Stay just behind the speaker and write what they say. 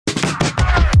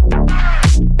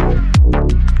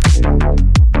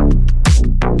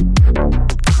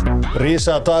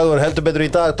Risa dagur heldur betur í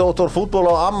dag, Dr. Fútból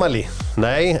á afmæli.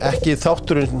 Nei, ekki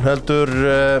þátturinn heldur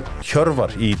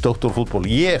Hjörvar í Dr. Fútból.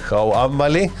 Ég á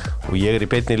afmæli og ég í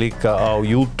beinni líka á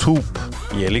YouTube.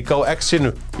 Ég líka á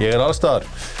X-inu, ég allstaðar.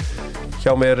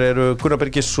 Hjá mér eru Gunnar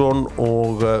Birgisson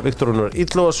og Viktor Unnar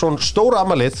stóra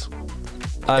afmælið.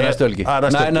 Næstu helgi.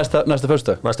 Nei, næsta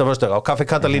föstudag. Næsta föstudag á Kaffi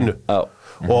Katalínu. Já.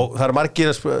 Og það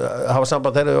margir að hafa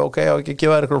samband, heyrðu, ok, á ekki að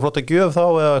gefa þér eitthvað flotta gjöf þá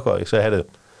eða eitthvað. Ég segi, heyrðu,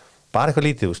 bara eitthvað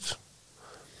lítið, veist.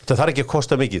 Það þarf ekki að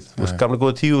kosta mikið, veist, gamla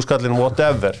góða 10 skallin,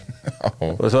 whatever.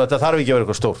 Það þarf ekki að vera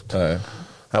eitthvað stórt.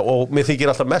 Og mér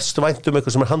þykir alltaf mest vænt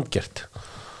eitthvað sem handgert.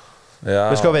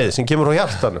 Veist hvað veið, sem kemur frá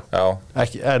hjartanu. Já,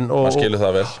 maður skilur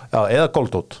það vel. Já, eða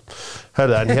goldótt.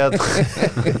 Hörðu, en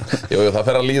Jú, það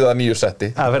fer að líða að nýju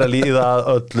setti. Það fer að líða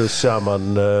öllu saman.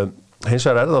 Hins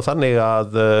vegar það þannig að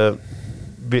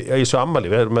í þessu ammæli,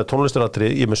 við erum með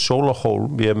tónlistaratrið, ég með Sóla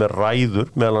Hólm, ég með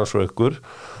ræður meðal hans frá ykkur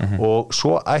og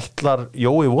svo ætlar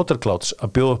Jói Útherja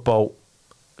að bjóða upp á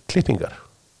klippingar.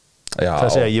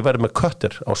 Það segja að ég verði með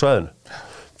köttir á svæðinu.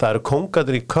 Það eru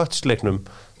kóngarnir í köttsleiknum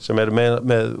sem eru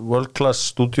með World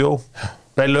Class Studio,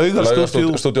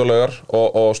 Stúdíó Laugar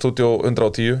og Stúdíó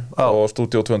 110 og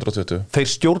Stúdíó 220. Þeir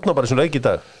stjórna bara svona leik í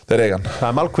dag. Þeir eigan. Það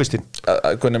er Malkvistinn.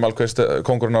 Gunni Malkvist,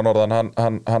 kóngurinn á norðan,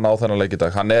 hann á þennan leik í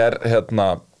dag. Hann er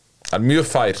mjög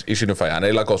fær í sínu fæ, hann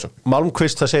er eiginlega góðsum.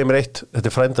 Malmkvist, það segir mér eitt,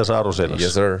 þetta er frændans Aros Einars.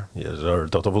 Yes sir. Yes sir,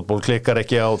 Dr. Fútból klikkar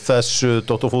ekki á þessu.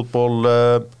 Dr. Fútból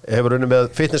hefur unnið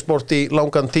með fitnessport í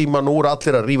langan tíma, nú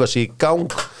allir að rífa sig í gang.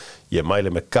 Ég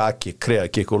mæli með gaki,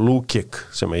 kreakik og lúkik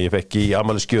sem ég fekk í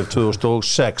afmælisgjöf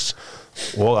 2006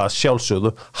 og að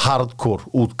sjálfsögðu hardcore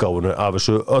útgáfunu af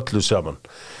þessu öllu saman.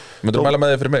 Myndur mæla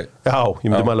með þig fyrir mig? Já, ég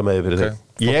myndi mæla með þig fyrir þig.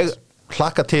 Ég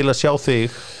hlakka til að sjá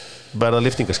þig verða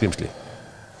lyftingaskrimsli.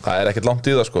 Það er ekkert langt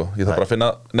í það sko, ég þarf bara að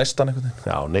finna neistan einhvern veginn.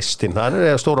 Já, neistinn, það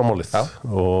er stóra málið.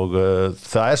 Og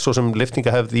það er svo sem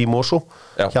lyftingahefð í Mosó.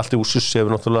 Hjalti Úsus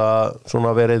hefur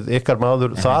náttúrulega verið ykkar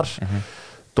maður þar.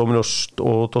 Dominos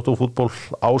og Dr. Fútból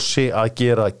ási að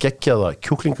gera geggjaða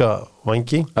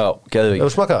kjúklingavangi. Já, geðvig.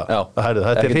 Hefur smakað það? Já.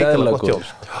 Þetta er hrikalega gott hjá.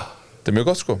 Þetta er mjög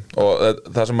gott sko og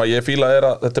það sem að ég fíla er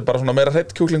að þetta er bara svona meira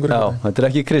hreitt kjúklingur. Já, þetta er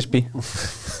ekki crispy.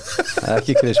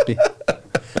 Ekki crispy.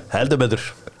 Heldur betur.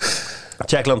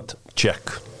 Checkland,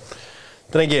 check.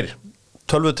 Drengir,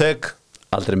 Tölvutek.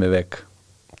 Aldrei með veg.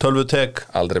 Tölvutek.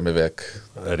 Aldrei með veg.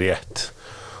 Rétt.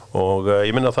 Og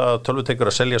ég minna það að Tölvutek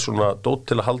að selja svona dót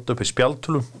til að halda upp í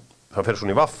spjaldtölum. Það fer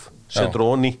svona í vaff, setur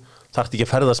onni, þarft ekki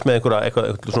að ferðast með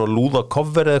eitthvað svona lúða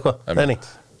cover eða eitthvað. Nei,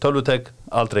 Tölvutek,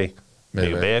 aldrei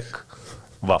með veg,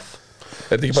 vaff.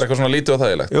 Er þetta ekki bara eitthvað svona lítið og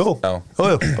þægilegt? Jú,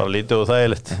 bara lítið og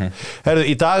þægilegt. Herðu,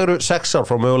 í dag eru 6 ár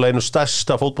frá mögulega einu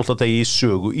stærsta fótboltadegi í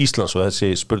sögu Íslands og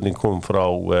þessi spurning kom frá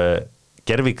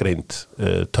gervigreind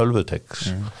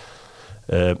Tölvuteks.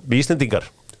 Við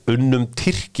Íslendingar unnum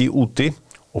Tyrki úti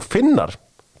og Finnar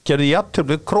gerði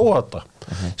jafntefli Króata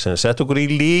sem sett okkur í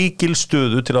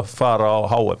lykilstöðu til að fara á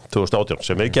HM 2018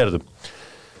 sem við gerðum.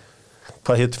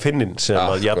 Hvað hét Finnin sem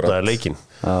að jafnaði leikinn?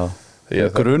 Ég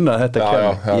grunna þetta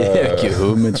ég hef ekki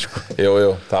hugmynd sko.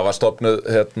 Jú, það var stofnuð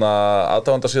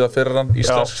aðdáendasíða fyrir hann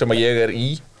íslensk sem að ég er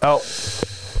í. Já.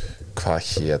 Hvað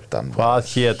hét hann? Hvað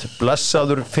hét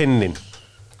blessaður Finnin?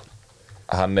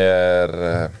 Hann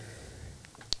er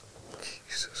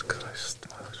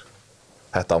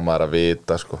Þetta á maður að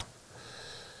vita sko.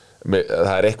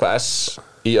 Það er eitthvað S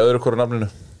í öðru hvoru nafninu.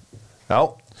 Já,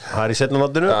 það er í seinna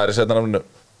nafninu. Það er í seinna nafninu.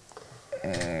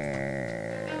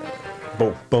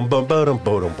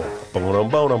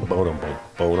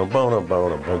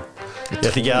 Ég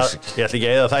ætla ekki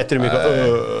að eða þættir eitthvað.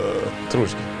 Trúi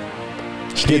ekki.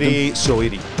 Píri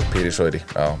Soiri,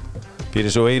 já. Píri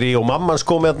Soiri og mammans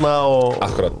kom hérna og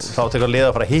þá tekur að liða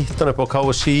að fara að hitta hann upp á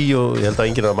KSI og ég held að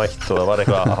enginn var mætt og það var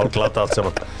eitthvað hálfglata allt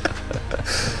saman.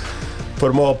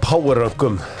 Förum á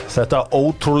powerrankum. Þetta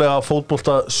ótrúlega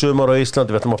fótboltasumar á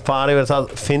Íslandi. Við ætlum að fara yfir það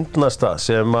fyndnasta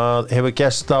sem hefur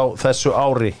gerst á þessu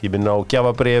ári. Ég minna á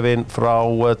gjafabréfin frá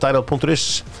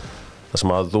Dineout.is. Það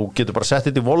sem að þú getur bara sett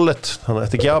þetta í wallet, þannig að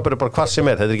þetta gjafabréf bara hvar sem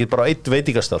þetta er ekki bara einn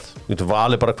veitingastað. Þú getur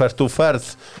valið bara hvert þú færð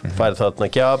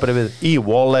þarna gjafabréfið í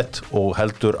wallet og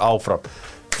heldur áfram.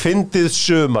 Fyndið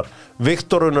sumar,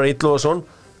 Viktor Unnar,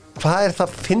 hvað er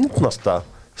það fyndnasta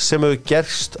sem hefur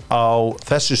gerst á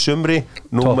þessu sumri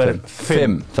númer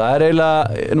 5? Það er eiginlega,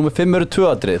 númer 5 eru 2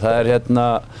 atriði. Það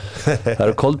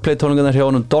eru Coldplay tónlingarnar hjá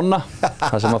honum Donna,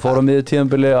 það sem að fóra miður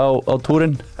tíðanbili á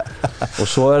túrin. Og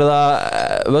svo er það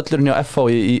völlurinn hjá FH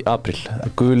í apríl,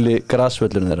 guli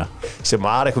grasvöllurinn þeirra. Sem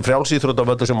var eitthvað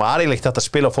frjálsíþróttavöllur sem var eiginlega hægt að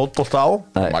spila fótbolta á.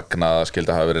 Magnaða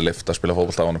skildi hafa verið lyft að spila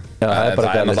fótbolta á honum. Já, en það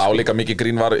er náttúrulega álíka mikið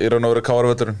grín var í raun og veru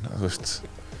KR-völlurinn, þú veist.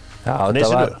 Já, þetta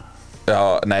var Já,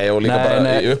 nei, og líka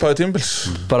bara í upphæðu tímabils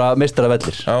bara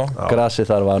meistaravellir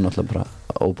grasið þar var náttúrulega bara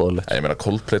óbóðlegt Ég meina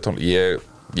Coldplay tónleika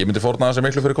ég myndi fórna þessi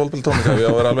miklu fyrir Coldplay tónleika við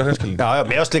að vera alveg hreinskilin Já,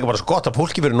 mér varst líka bara svo gott að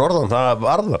fólki fyrir norðan það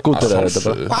varðar Gútur þetta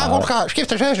bara Hvað fólk að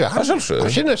skipta sér þessu?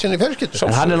 Hann sinni fjölskyldu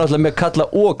En hann náttúrulega með kalla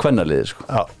og kvennaliði sko.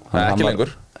 Ekki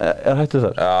lengur Hættu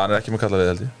þar? Já, hann ekki með kallaliði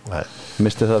held ég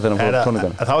Misti það þegar hann fór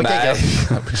tónleikana Það var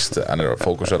ekki hann að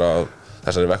fókusera á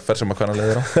þessari vekkferð sem að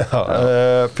kvennaliði á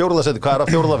Fjórða seti, hvað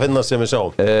að fjórða finna sem við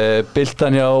sjáum?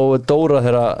 Byltan hjá Dóra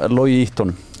þegar Logi ítt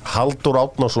honum Halldór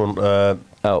Árnason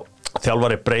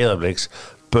þjálfari Breiðabliks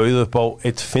bauð upp á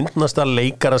eitt fyndnasta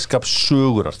leikaraskap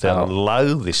sögunar þegar hann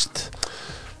lagðist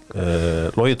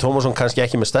Logi Tómasson kannski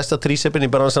ekki með stærsta trísepin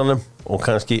í bransanum og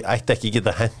kannski ætti ekki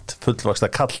geta hent fullvaxta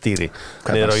kalldýri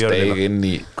hvernig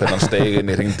hann steig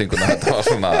inn í hringdinguna þetta var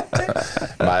svona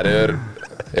maður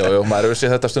hefur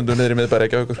séð þetta stundum niður í miðbæri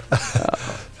ekki á ykkur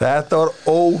Þetta var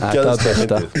ógeðslega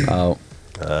fyndið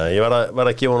Ég var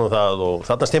að gefa honum það og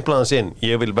þarna stimplaði hann sinn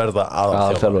ég vil verða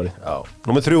aðalþjálfari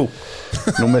Númer 3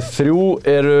 Númer 3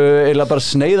 eru eiginlega bara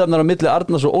sneiðarnar á milli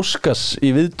Arnars og Óskars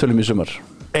í viðtölum í sumar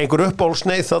Einhver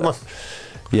uppáhaldssneið þarna?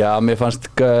 Já, mér fannst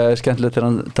skemmtilegt þegar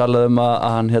hann talaði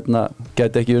að hann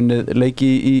gæti ekki unnið leiki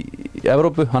í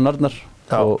Evrópu, hann Arnar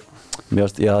og mér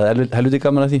fannst, ég hafði helviti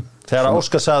gaman að því Þegar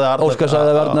Óskar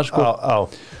sagði Arnar sko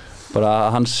bara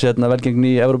hans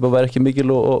velgengni í Evrópu var ekki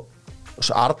mikil og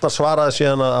Arnar svaraði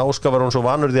síðan að Óskar var hún svo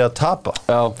vanur því að tapa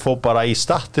fór bara í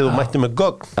startið og mætti með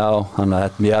gögn þannig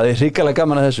að ég hafði hrikalega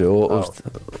gaman að þessu og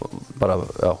bara,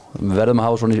 við verðum að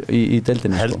hafa svona í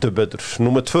deildinni heldur betur.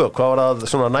 Númer 2, hvað var það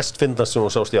svona næst finnast sem þú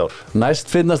sást í ár?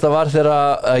 Næst finnast það var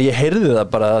þegar ég heyrði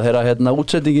það bara þegar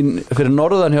útsendingin fyrir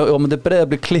norðan hjá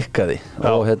Breiðabliks klikkaði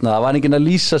og það var enginn að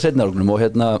lýsa seinni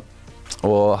hálfleiknum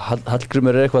og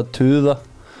Hallgrímur eitthvað að tuða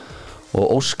og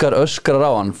Óskar öskrar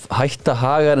á hann hætti að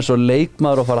haga eins og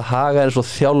leikmaður og fara að haga eins og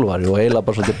þjálfari og eiginlega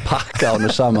bara svolítið pakka á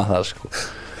hann saman það sko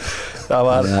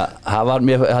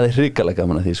mér hafði hrikalega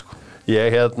gaman að því sko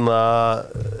ég ég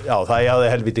hafði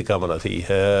helviti gaman að því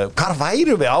hvar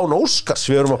værum við án Óskars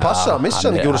við erum að passa að missa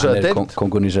hann ekki úr þessari deild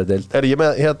kóngurinn í þessari deild ég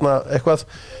með eitthvað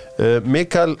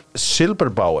Mikael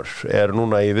Silberbauer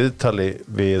núna í viðtali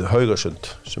við Haugasund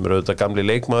sem auðvitað gamli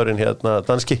leikmaðurinn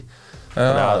danski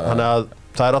þannig að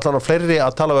það allan á fleiri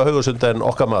að tala við Haugasund en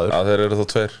okkar maður þeir eru þó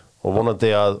tveir og vonandi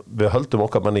að við höldum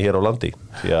okkar manni hér á landi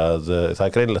því að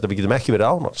það greinilegt að við getum ekki verið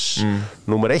án hans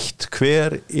Númer 1,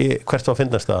 hvert var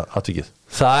fyndnasta atvikið?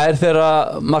 Það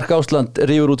þegar Mark Ásland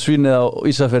rífur út svínið á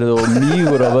Ísafirði og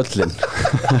mýgur á völlin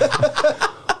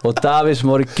og Davíð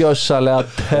sem voru gjössalega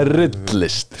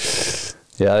perillist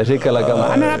það hrikalega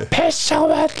gaman hann að pissa á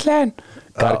völlin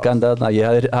gargandi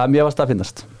þarna, mér varst að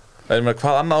finnast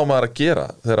hvað annað á maður að gera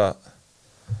þegar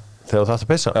þú þarft að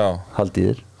pissa?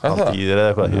 Haldíðir eða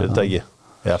eitthvað, ég veit það ekki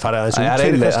farið aðeins út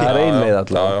fyrir kannski það einleið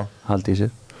allavega,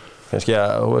 haldíðir kannski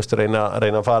að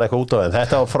reyna að fara eitthvað út á þeim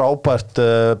þetta var frábært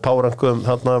párangum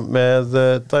þarna með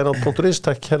Dineout.is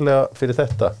takk hérlega fyrir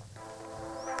þetta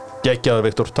geggjaður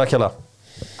Viktor, takk hérlega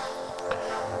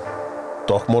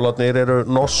Dokkmólarnir eru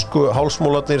norsku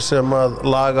hálsmólarnir sem að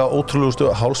laga ótrúlegustu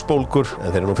hálsbólgur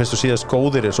en þeir eru nú fyrst og síðast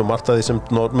góðir eins og margt af því sem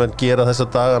norðmenn gera þessa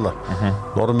dagana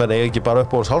norðmenn eiga ekki bara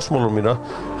uppáhalds hálsmólar mína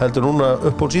heldur núna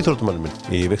uppáhalds íþróttumanninn minn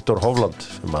í Viktor Hovland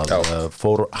sem að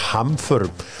fór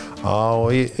hamförum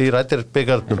í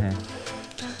rætirbikarnum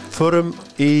förum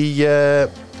í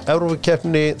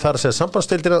Evrópukeppni þar að segja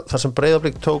Sambandsdeildina þar sem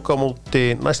Breiðablik tók á móti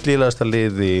næstlíðlegasta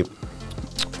liði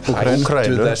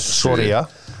Úkraínu Zorya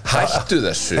Hættu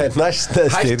þessu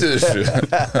Hættu þessu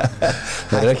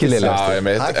Það ekki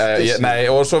leiðilegast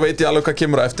og svo veit ég alveg hvað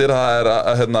kemur á eftir það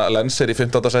að Lens í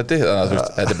 15. sæti þannig að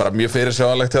þetta bara mjög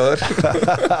fyrirsjáanlegt hjá þér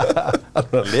að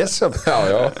lesa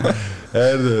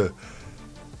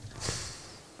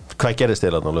hvað gerist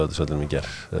þér á Laugardalsvellinum í gær?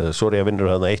 Zorya vinnur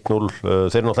 1-0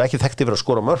 þeir eru náttúrulega ekki þekktir fyrir að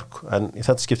skora mörk en í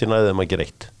þetta skipti næði þeim að gera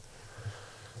 1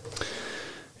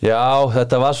 Já,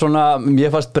 þetta var svona, ég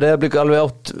fannst Breiðablik alveg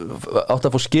átt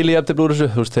að fá skil í jafntefli úr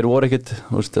þessu, þeir voru ekkit,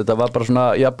 þetta var bara svona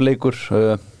jafnleikur,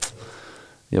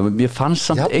 ég fannst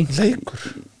samt jafnleikur?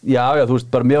 Já,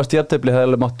 bara mér varst jafntefli, það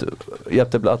hefði mátt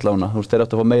jafntefli allána, þeir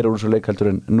átt að fá meira úr þessu leik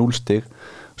heldur en 0 stig.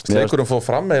 Leikurum fóð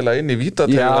frammeila inn í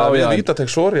vítatek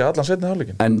Zorya allan seinni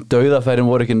hálfleikinn en dauðafærin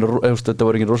voru ekki þetta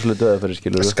voru ekki rosalega dauðafæri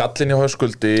skilur skallin hjá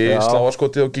Höskuldi,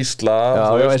 sláaskotið á Gísla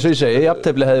eins og ég segi,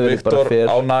 jafntefli hefði verið bara Viktor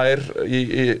á nær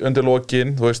undir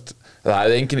lokin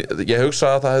ég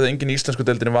hugsa að það hefði engin íslensku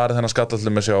deildinni varið þennan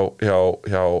skallallum með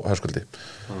hjá Höskuldi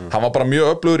hann var bara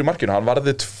mjög öflugur í markinu hann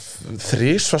varði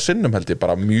 3 sinnum held ég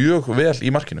bara mjög vel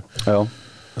í markinu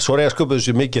Zorya sköpuðu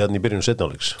sér mikið þannig í byrjun seinni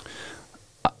hálfleiks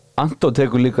Anton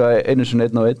tekur líka einu sinni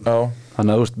 1-1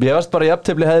 Þannig að þú veist, mér varst bara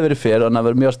jafntefli hefði verið fer, þannig að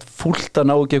mér varst fúlt að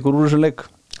ná ekki einhver úr þessum leik.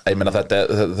 Ég meina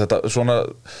þetta svona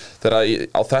þegar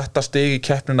á þetta stig í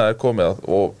keppnina komið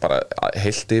og bara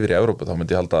heilt yfir í Evrópu þá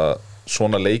myndi ég halda að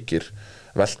svona leikir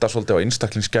velta svolítið á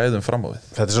einstaklingsgæðum fram á við.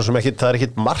 Þetta svo sem ekki, það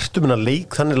ekkit margt að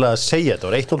leik þannig að segja þetta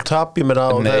var 1-0 tap, ég meina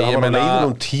og það var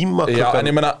leiðin tíma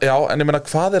en ég meina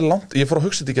hvað langt, ég fór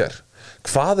að hugsa þetta í gær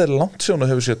hvað langt síðan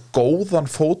og hefur séð góðan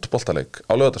fótboltaleik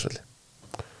á Laugardalsvelli?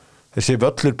 Þessi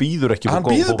völlur býður ekki hann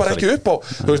býður bara ekki upp á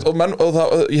þú veist,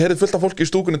 ég heyrði fullt af fólki í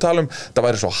stúkunni tala það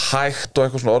væri svo hægt og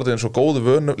eitthvað svona orðið eins og góðu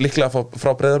vönu líklega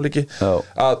frá Breiðabliki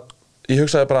að ég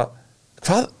hugsaði bara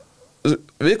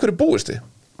við hverju búist þið?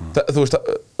 Þú veist,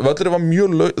 völlurinn var mjög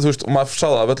þú veist, og maður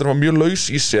sagði að völlurinn var mjög laus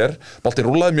í sér boltinn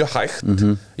rúllaði mjög hægt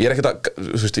ég er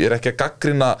ekki að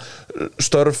gaggrina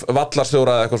störf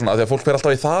vallarstjóra eða eitthvað svona því að fólk fer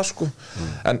alltaf í það sko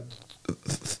en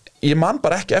ég man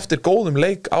bara ekki eftir góðum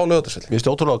leik á Laugardalsvelli. Mér finnst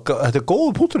ótrúlega, þetta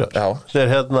góðu punktur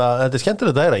þetta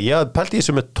skemmtilegt að ég pældi í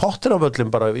þessu með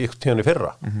Tottenham-völlin bara í tíðan í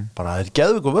fyrra bara þetta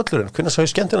geðveikur völlurinn, hvenær sá ég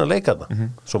skemmtilega að leika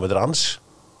þarna svo með ans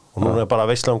og núna bara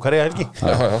veisla hverja helgi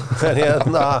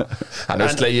hann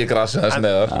hefur slegið grasið þess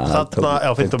neðar þarna,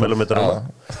 15 mm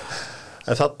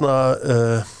en þarna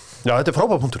þetta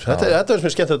frábær punktur þetta er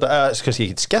sem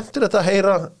skemmtilegt að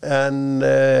heyra en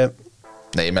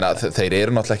Nei, ég meina, þeir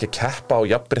eru náttúrulega ekki að keppa á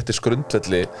jafnréttis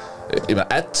grundvelli ég meina,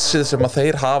 edsið sem að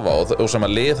þeir hafa og sem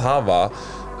að lið hafa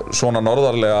svona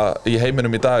norðarlega í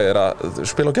heiminum í dag er að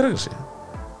spila á gerðarsi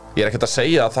ég er ekkert að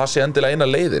segja að það sé endilega eina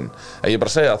leiðin en ég er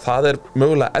bara að segja að það er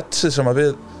mögulega edsið sem að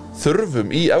við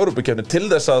þurfum í Evrópukeppni til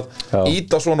þess að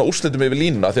íta svona úrslitum yfir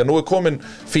línuna því að nú er komin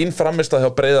fín framistað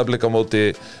hjá Breiðablik á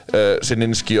móti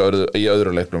Sinninski í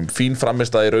öðru leiknum fín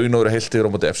framistað í raun og veru heilt yfir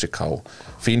á móti FCK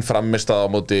fín framistað á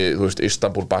móti þú veist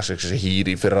Istanbul Basaksehir hýr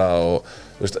í fyrra og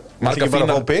þú veist marga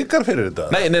fína á bikar fyrir þetta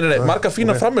Nei, marga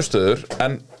fína framistöður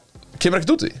en kemur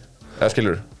ekkert út í eða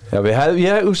skilur Já,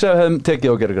 ég hugsa að við hefum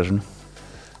tekið á Gergarsson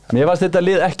Mér varst þetta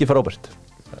lið ekki frábært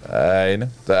Nei,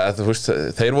 þú veist,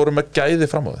 þeir voru með gæði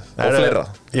fram á þið og fleira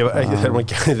Þeir voru með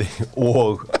gæði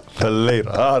og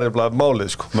fleira það er bara málið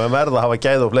sko maður verða að hafa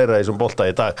gæði og fleira í þessum bolta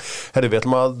í dag Herri, við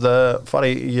ætlum að fara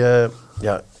í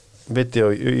viti í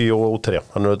Jóa Útherja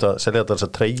hann er auðvitað að selja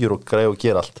þessar treyjur og greið og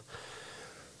gera allt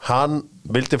hann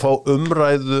vildi fá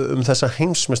umræðu þessa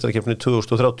heimsmeistarakeppni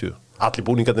 2030 allir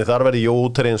búningarnir þar verði Jóa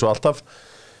Útherja eins og alltaf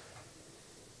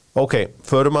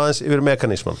förum aðeins yfir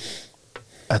mekanisman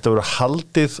Þetta verður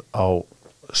haldið á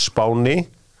Spáni,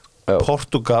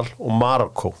 Portugal og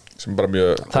Marokko. Sem bara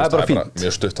mjög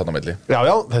stutt þarna milli. Já,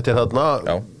 þetta er þarna,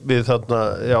 við þarna,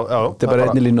 Þetta er bara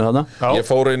einni línu þarna. Ég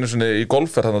fór einu sinni í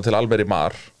golfferð þarna til Almer í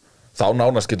Mar, þá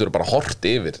nánast getur bara hort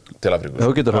yfir til Afríku.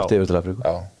 Þú getur hort yfir til Afríku.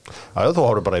 Já, þú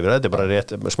horfir bara yfir, þetta er bara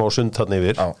rétt, smá sund þarna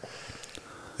yfir.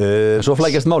 Svo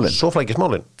flækjast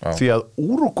málin. Því að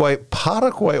Úrúgvæ,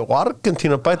 Paragvæ og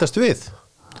Argentína bætast við.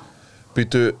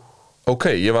 Býtu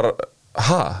ég var,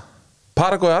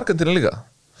 Paragvæ og Argentína líka?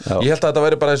 Ég held að þetta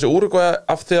væri bara þessi Úrúgvæ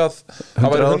af því að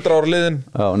það væri 100 ára liðin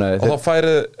og þá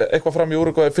færi eitthvað fram í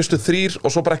Úrúgvæ fyrstu 3 og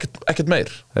svo bara ekkert meir.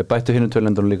 Þeir bættu hinum 2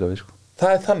 löndunum líka við sko.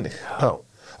 Það er þannig? Já.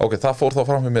 Það fór þá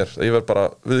fram í mér. Ég verð bara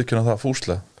viðurkenna það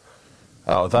fúslega.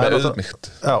 Með auðmýkt.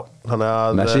 Já, þannig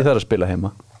að Messi þarf að spila heima.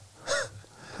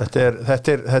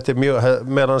 Þetta er mjög,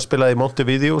 meðan hann spilaði í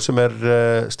Montevideo sem er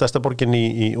stærsta borgin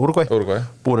í Úrúgvæ.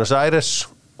 Buenos Aires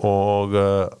og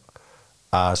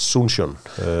Asunción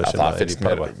það finnst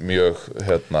mér mjög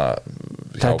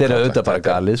þetta er auðvitað bara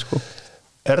galið sko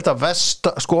er þetta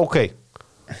versta, sko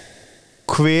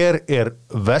hver er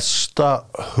versta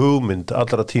hugmynd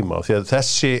allra tíma því að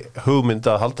þessi hugmynd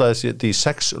að halda þessi í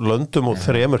 6 löndum og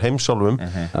 3 heimsálfum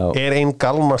er ein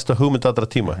galmasta hugmynd allra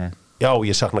tíma já,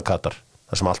 ég sakna Katar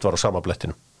það sem allt var á sama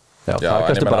blettinu það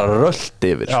kannski bara rölt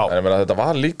yfir þetta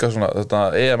var líka svona þetta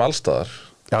EM allstaðar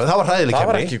Já, það var hræðileg keppni. Það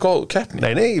var ekki góð keppni.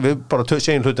 Nei, við bara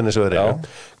segjum hlutinni svo þeir eru.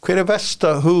 Hver er versta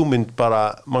hugmynd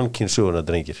bara mannkynssöguna,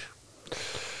 drengir?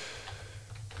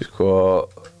 Sko...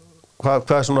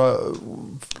 Hvað er svona...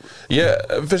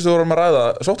 Fyrst þú vorum að ræða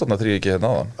sóttvarnaþríhyggju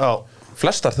hérna áðan. Já.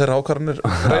 Flestar þeirra ákvarðanir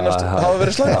reynast hafa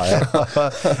verið slæmar.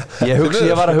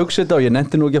 Ég var að hugsa þetta og ég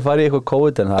nefndi nú ekki að fara í eitthvað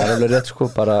COVID en það er alveg rétt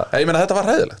sko bara... Ég meina þetta var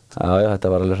hræðilegt. Já,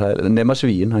 þetta var alveg hræðilegt. Nema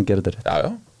Svín, hann gerir þetta rétt.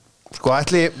 Já. Sko,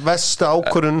 ætli versta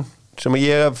ákvörðun sem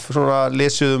ég hef svona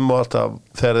lesið og alltaf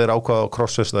þegar þeir ákvaða á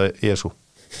krossvesta Jesú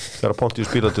þegar Pontius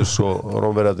Pilatus og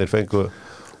Rómverjarnir fengu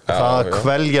það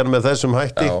kveljan með þessum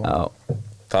hætti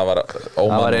það var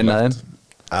ómannlegt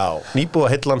nýbúa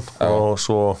heillan og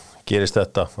svo gerist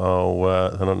þetta á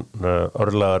þennan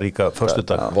örlega ríka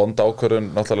föstudag vond ákvörðun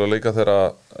náttúrulega líka þegar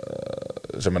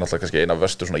sem er náttúrulega kannski eina af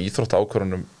verstu svona íþrótta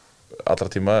ákvörðunum allra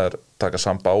tíma taka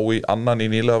Sambái annan í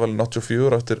nýlega valin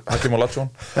 84 eftir Hakim Olajuwon.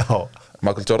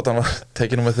 Michael Jordan var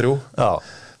tekinn með 3.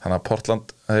 Þannig að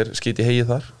Portland þeir skýti hegið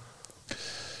þar.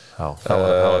 Já, það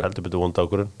var heldur betur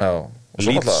vondagurinn.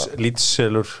 Leeds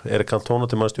selur Erik Cantona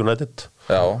til Manchester United.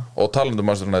 Já, og talandi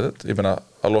Manchester United, ég meina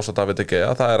að losa David De Gea,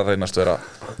 það að reynast vera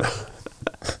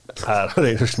það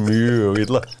reynast mjög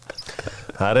illa.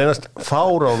 Það reynast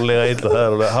fáránlega illa. Það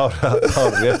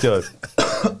alveg rétt hjá þér.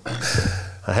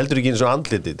 Það heldur ekki eins og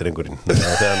andliti, drengurinn,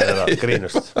 þegar hann að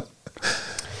grínast.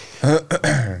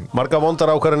 Marga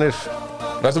vondar ákvarðanir.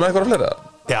 Rættu með eitthvað fleira?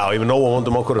 Já, ég með nógu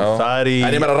vondum ákvarðanum. Það í...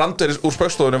 En ég meina Randur úr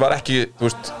spaukstofunni var ekki, þú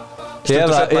veist,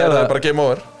 stundu setna það bara game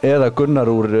over. Eða Gunnar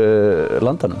úr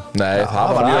landanum. Nei,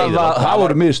 það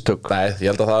voru mistök. Nei, ég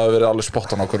held að það hafi verið alveg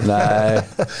spottan ákvörðun. Nei. Ég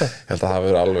held að það hafi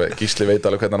verið alveg, Gísli veit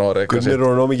alveg hvernig hann var. Gunnar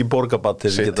eru nóg mikið borgabatt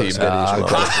til að geta skerið í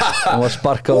svona. Hann var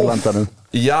sparkað á landanum.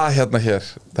 Já, hérna hér.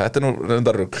 Þetta nú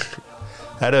reyndar rugl.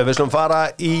 Herru, við slum fara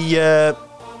í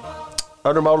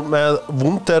önnur mál með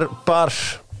Wunderbar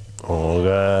og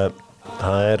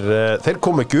það þeir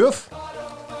komu gjöf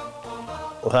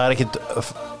og það ekkit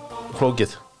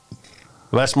flókið.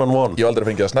 Vestmann von. Ég hef aldrei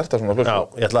fengið að snerta svona flösku.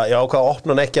 Já, ég ákvað að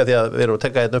opna hann ekki af því að við erum að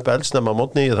taka hérna upp eldsnemma á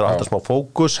mótni, ég þarf alltaf smá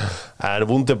fókus en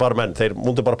Wunderbar menn,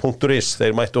 Wunderbar.is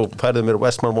þeir mættu og færðu mér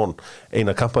Vestmann von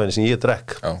eina kampaðin sem ég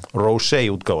drekk Rosé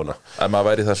útgáfuna. Ef maður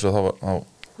væri þessu þá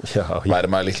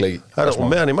væri maður líklega í og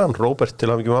meðan í mann, Róbert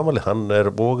til hamingjum afmæli, hann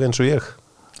bóg eins og ég.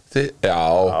 Já,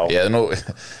 ég hef nú ef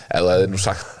þú hefði nú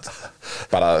sagt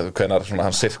bara hvenar svona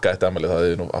hann sirka eitt afmæli það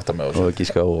hefði nú átt að með og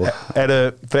gíska og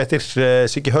fréttir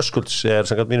Siggi Höskulds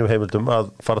samkvæmt mínum heimildum að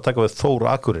fara að taka við Þór og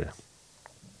Akureyri.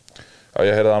 Já,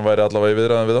 ég heyrði að hann væri allavega í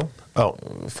viðræðum við þá.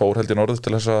 Fór held í norður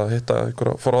til þess að hitta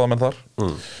einhverja forráðamenn þar.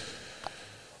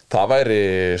 Það væri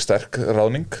sterk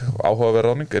ráðning, áhugaverð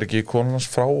ráðning. Ekki konan hans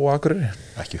frá Akureyri?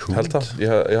 Ekki hund.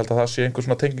 Ég held að það sé einhver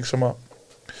svona tenging sem að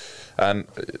en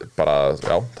bara,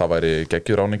 já, það væri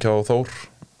geggjur ráðning hjá Þór.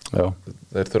 Já.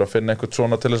 Þeir þurfa að finna einhvern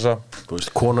svona til þess að þú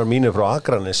veist, konar mín frá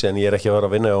Akranesi en ég ekki að vera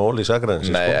að vinna á Ólís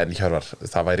Akranesi. Nei, en Hjörvar,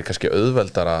 það væri kannski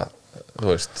auðveldara þú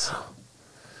veist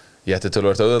ég ætti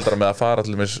töluvert auðveldara með að fara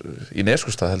til mér í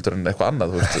Neskustad heldur en eitthvað annað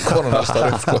þú veist, konan alls þar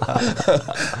upp sko.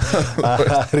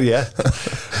 Það rétt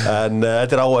en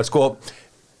þetta áhægt sko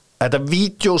þetta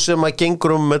vídeo sem að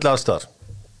gengur milli alls þar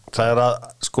það að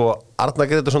sko Arnar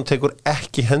Gretarsson tekur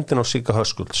ekki hendin á Sigga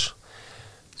Höskulds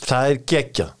það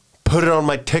geggjað. Put it on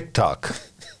my TikTok.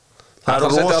 Það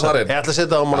rosa. Ég ætla að setja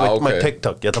það á my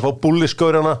TikTok. Ég ætla að fá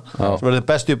bulliskaurana sem eru þið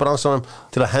bestu í bransanum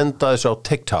til að henda þessu á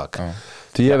TikTok.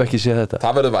 Því ég hef ekki séð þetta.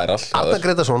 Það verður væral. Arnar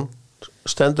Gretarsson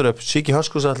stendur upp, Siggi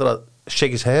Höskulds ætlar að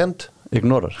shake his hand.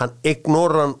 Ignorar. Hann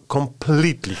ignorar hann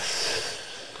completely.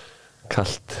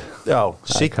 Kalt. Já,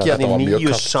 Siggi hann í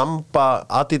nýju Samba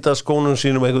Adidas skónum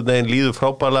sínum einhvern veginn líður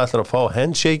frábærlega ætlar að fá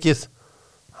handshakeið.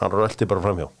 Hann rölti bara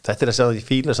framhjá. Þetta að segja að ég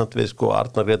fíla samt við sko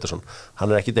Arnar Gretarsson. Hann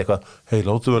ekkit eitthvað, hei,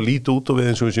 látum við að líta út og við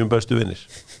eins og við séum bestu vinnir.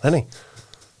 Þannig.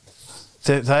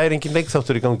 Það engin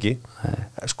leikþáttur í gangi.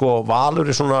 Sko, Valur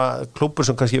svona klúbbur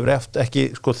sem kannski hefur ekki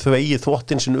sko þvegið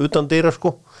þvottinn sinn utan dyra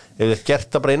sko. Hefur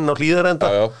gert það bara inn á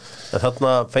Hlíðarenda. En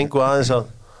þarna fengu aðeins að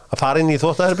fara inn í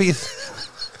þvottaherbergið.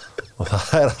 Og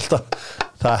það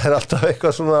er alltaf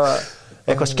eitthvað svona,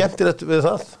 eitthvað skemmtilegt við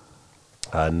það.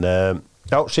 En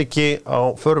já, Siggi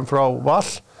á förum frá Val.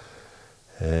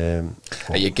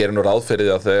 Ég gerir nú ráð fyrir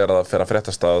því að þegar það fer að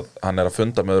fréttast að hann að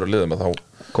funda með öðru liðum að þá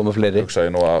koma fleiri. Hugsa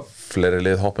ég nú að fleiri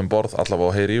lið hoppum borð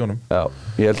allavega á heyri í honum. Já,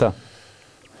 ég held það.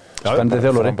 Spennandi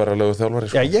þjálfari. Frambaralegu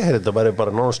þjálfari. Já, ég heyrði þetta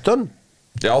bara nánast stönn.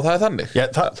 Já, það er þannig. Já,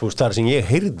 þú veist, það er sem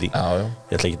ég heyrði. Já.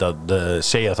 Ég ætla ekki að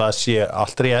segja að það sé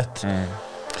allt rétt.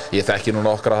 Ég þekki nú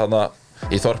nokkra þarna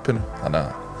í þorpinu, þannig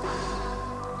að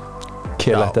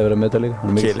Kjell ætti að vera með þetta líka.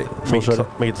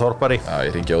 Mikið þorpari. Já,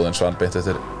 ég ringi Óðinn Svan beint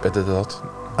eftir þátt.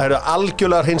 Það eru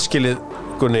algjörlega hreinskilið,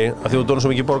 Gunni, að því þú dónum svo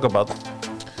mikið borgarbarn.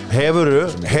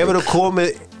 Hefurðu komið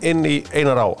inn í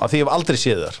Einar á, að því ég hef aldrei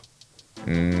séð þar?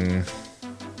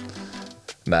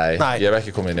 Nei, ég hef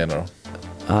ekki komið inn í Einar á.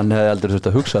 Hann hefði aldrei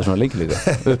þurft að hugsa svona lengi líka.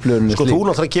 Sko, þú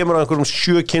náttúrulega kemur á einhverjum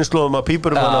 7 kynslóðum að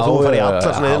pípurum þannig að þú fari í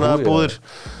allar svona iðnaðarbúðir.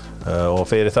 Og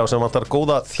fyrir þá sem vantar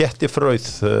góða þéttifrauð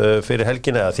fyrir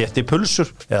helgina eða þéttipulsur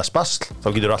eða spasl þá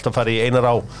getur alltaf farið í Einar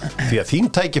á því að þín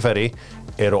tækifæri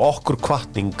eru okkur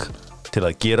hvatning til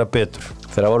að gera betur.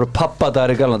 Þegar það voru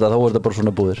pappadagar í Galanda þá voru þetta bara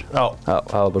svona búðir. Já,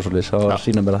 það var bara svo lýs, það var að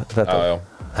sína mér þetta. Já.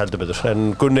 Heldur betur, en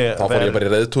Gunni þá fór ég bara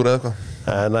í reiðtúr eða eitthvað.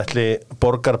 En ætli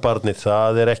borgarbarnið,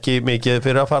 það ekki mikið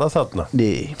fyrir að fara þarna.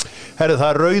 Nei. Herri,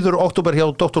 það rauður október hjá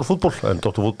Dr. Fútból, en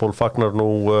Dr. Fútból fagnar nú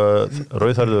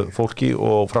rauðhærðu fólki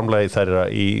og framlagi þeirra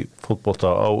í fútbolta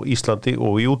á Íslandi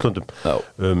og í útlöndum.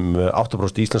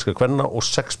 8% íslenska kvenna og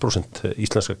 6%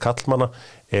 íslenska kallmanna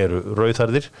eru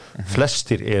rauðhærðir.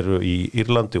 Flestir eru í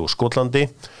Írlandi og Skotlandi,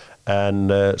 en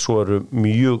svo eru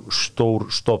mjög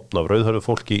stór stofn af rauðhærðu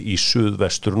fólki í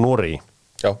suðvestur Noregi.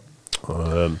 Já.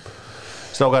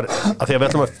 Strákar, að því að við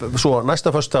ætlum að svo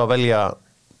næsta föstudag að velja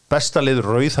besta lið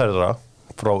rauðhærðra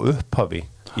frá upphafi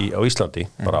á Íslandi,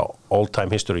 bara all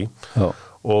time history. Já.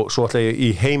 Og svo ætla ég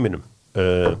í heiminum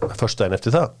föstudaginn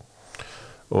eftir það.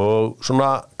 Og svona,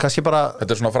 kannski bara...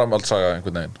 Þetta svona framhaldssaga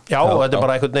einhvern veginn. Já, þetta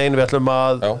bara einhvern veginn, við ætlum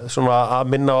að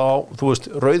minna á, þú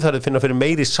veist, rauðhærðir finna fyrir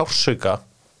meiri sársauka,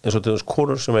 eins og til þess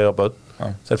konur sem eiga börn,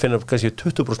 þær finna kannski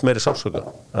 20% meiri sársauka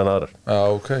en aðrar. Já,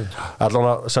 ok.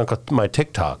 Allan að samkvæmt my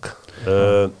TikTok.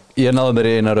 Ég náði mér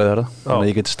í eina rauðhærða, þannig að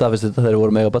ég geti staðfist þetta þegar ég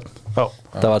voru með eiga barn.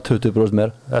 Það var 20%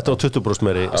 meira. Þetta var 20%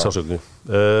 meiri sársauku.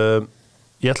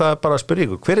 Ég ætla bara að spyrja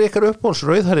ykkur, hver ykkar uppbóls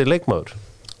rauðhærði leikmaður?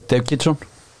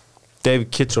 Dave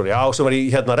Kitson, já, sem var í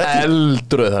hérna reddi.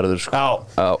 Eldrauðhærður, sko.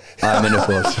 Já, það minn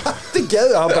uppbóls. Þetta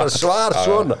geðu, hann bara svar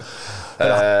svona.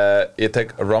 Ég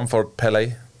tek Romford Pele,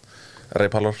 Ray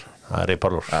Parlour. Ray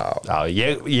Parlour. Já,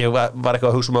 ég var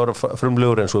eitthvað að hugsa að vera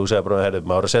frumlegur, en svo þú segja bara, herri,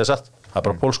 maður að segja satt. Það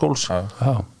bara Paul Scholes.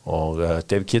 Og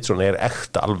Dave Kitson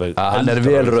ekta alveg. Hann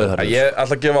vel rauðhærður. Ég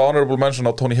ætla að gefa honorable mention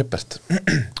á Tony Hibbert.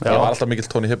 Ég var alltaf mikill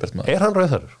Tony Hibbert með. Hann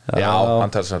rauðhærður? Já,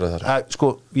 hann telst sem rauðhærður. Sko,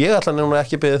 ég ætla núna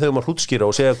ekki beðið þau að hrútskýra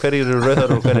og segja hverjir eru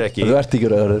rauðhærður og hverjir ekki. Þú ert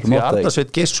ekki rauðhærður. Því Arnar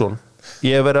Sveinn Geirsson,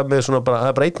 ég verið með svona bara,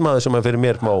 það bara einn maður sem fyrir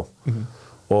mér má.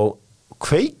 Og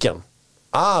kveikjan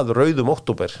að rauðum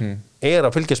október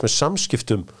að fylgjast með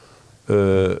samskiptum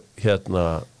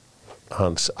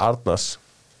hans Arnars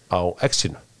á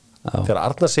X-inu. Þegar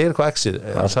Arnar segir hvað X-ið,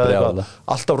 hann sagði eitthvað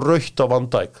alltaf rautt á Van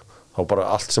Dijk, þá bara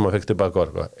allt sem hann fekk tilbaka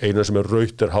var eina sem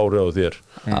rautt hárið á þér.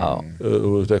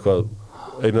 Eitthvað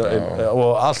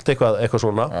og allt eitthvað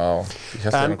svona. Ég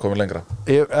held að hann komið lengra.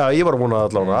 Ég var að vona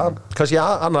allavega, kannski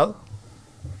annað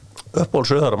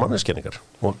uppbólsrauðara manneskenningar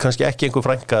og kannski ekki einhver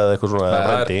frænka eða eitthvað svona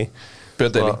rændi.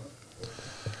 Björn Deli.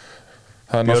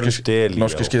 Það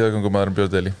norski skíðagöngumæðurinn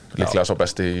Björn Deli, líklega sá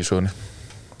besti í sögunni.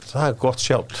 Það gott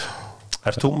sjátt.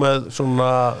 Ert þú með svona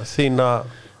þína...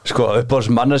 Sko, uppbóls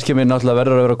manneski mín náttúrulega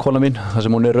verður að vera kona mín, þar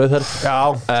sem hún rauðhærð. Já.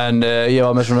 En ég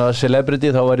var með svona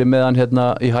celebrity, þá var ég með hann hérna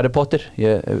í Harry Potter.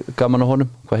 Ég gaman á honum.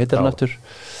 Hvað heitir hann eftir?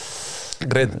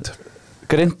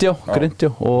 Grind, já.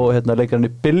 Og hérna leikar hann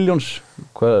í Billions.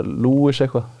 Hvað, Lewis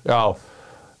eitthvað? Já.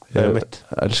 Ég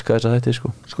elska þess að þetta,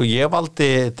 sko. Sko, ég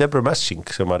valdi Deborah Messing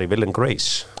sem var í Will and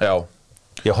Grace. Já.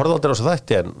 Ég horfði aldrei á þessu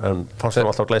þætti en fannst þeim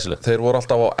alltaf glæsilegt. Þeir voru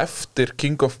alltaf á eftir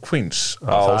King of Queens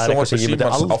á sjónvarpi Símans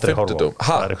á 50.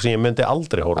 Það eitthvað sem ég myndi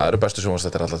aldrei horfa. Það eru bestu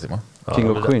sjónvarsþættir alltaf tíma.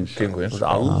 King of Queens.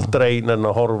 Aldrei nenn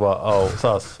að horfa á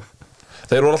það.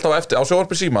 Þeir voru alltaf á eftir á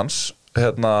sjónvarpi Símans.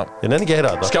 Ég nenni ekki að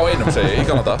heyra þetta. Skjá einum segi ég í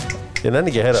Kanada. Ég nenni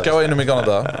ekki að heyra þetta. Skjá einum í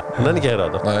Kanada. Ég nenni ekki að heyra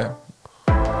þetta. Nei.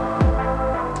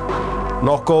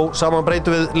 Nokko saman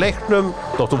breytum við leiknum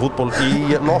Dr. Fútból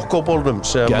í Nokko-bólnum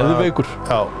Geðveikur.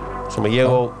 Já, sem ég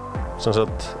og sem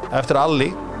sagt, eftir Alli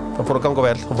það fór að ganga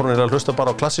vel, þá fór hann að hlusta bara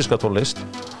á klassíska tónlist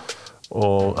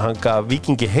og hann gaf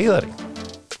Víkingi Heiðari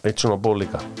eitt svona ból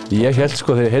líka. Ég held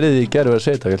sko þegar ég heyrði því í gerð að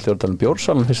segja þetta, ég held ég að tala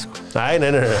bjórsalun fyrst sko. Nei,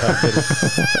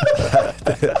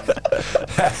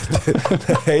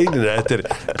 þetta er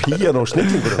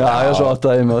píanósnillingur. Já, svo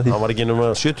áttaði ég mig á því. Hann var ekki nú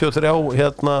með 73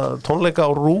 tónleika á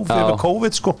RÚV yfir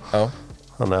COVID sko. Já.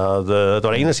 Þannig að þetta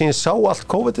var eina sem ég sá allt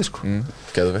COVID sko.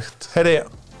 Geðveikt. Herri,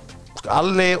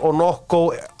 Alli og Nokko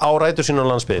á rætur sín á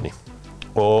landsbyggðinni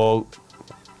og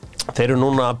þeir eru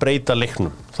núna að breyta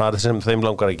leiknum. Það sem þeim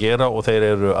langar að gera og þeir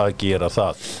eru að gera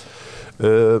það.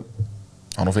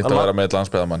 Það nú fínt að vera með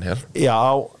landsbyggðamann hér. Já,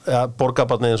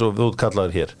 borgarbarni eins og við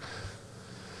kallaður hér.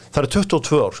 Það eru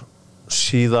 22 ár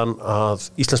síðan að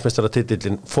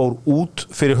Íslandsmeistaratitillinn fór út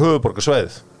fyrir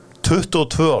höfuðborgarsvæðið.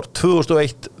 22 ár,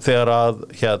 2001 þegar að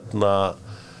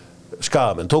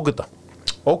skagamenn tók þetta.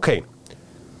 Ok.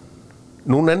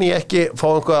 Nú nenni ég ekki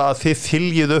fá einhvað að þið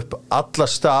þyljið upp alla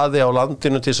staði á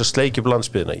landinu til þess að sleikja upp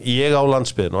landsbyggðina. Ég á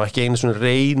landsbyggðina og ekki einu svona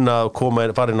reyna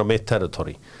að fara inn á mitt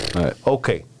territory. Ok.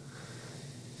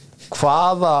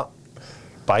 Hvaða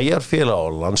bæjarfélag á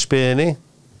landsbyggðinni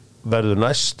verður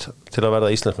næst til að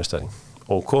verða Íslandsmeistari?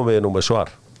 Og komið nú með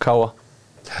svar. Hvaða.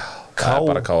 Það er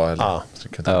bara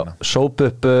Hvaða. Sóp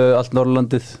upp allt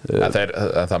Norrlandið.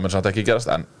 Það mun samt ekki gerast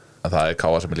en það er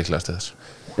Hvaða sem er líklegast til þess.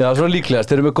 Já, svona líklegast,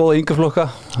 þeir eru með góða yngaflokka,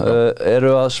 eru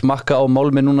að smakka á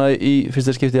málmi núna í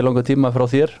fyrsta skipti í langa tíma frá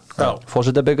þér,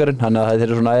 forsetabikarinn, þannig að þeir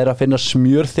eru svona að finna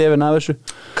smjörþefin af þessu.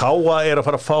 Hvaða að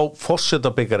fara að fá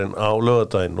forsetabikarinn á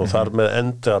laugardaginn og þar með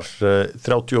endar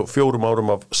 34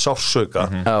 árum af sársauka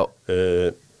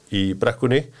í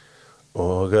brekkunni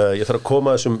og ég þarf að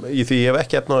koma þessum í því ég hef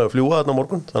ekki efnaði að fljúga þarna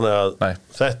morgun, þannig að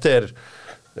þetta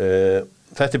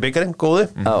er bikarinn góði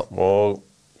og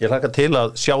ég hlakka til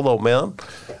að sjá þá meðan.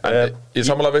 Ég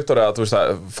sammála Viktor að þú veist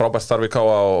að frábært starfi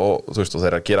Hvaða og þú veist og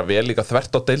þeir að gera vel líka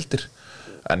þvert á deildir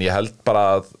en ég held bara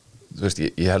að þú veist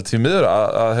ég held því miður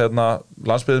að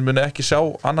landsbyggðin muni ekki sjá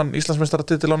annan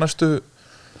Íslandsmeistaratitil á næstu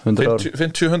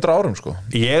 50-100 árum sko.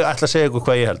 Ég ætla að segja ykkur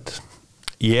hvað ég held.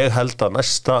 Ég held að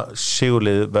næsta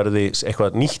sigurlið verði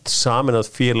eitthvað nýtt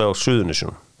sameinað félag á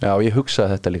Suðurnesjum. Já, ég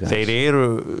hugsaði þetta líka. Þeir eru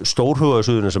stórhugaði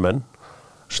Suðurnesjamenn.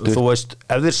 Þú veist,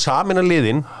 ef þeir sameina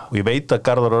liðin og ég veit að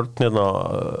Garðar Örn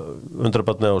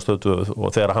undrabarni á stöðu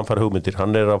og þegar hann fara hugmyndir,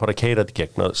 hann að fara að keyra þetta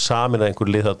gegn að sameina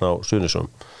einhver lið þarna á Suðurnesjum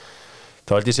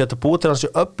þá held ég sé að þetta búið til hans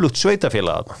öflugt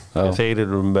sveitafélag þarna. Þeir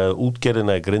eru með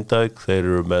útgerðina í Grindavík, þeir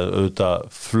eru með auðvitað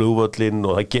flugvöllin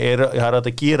og það er að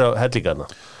gera hellingarna.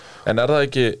 En það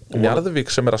ekki Njarðvík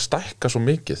sem að stækka svo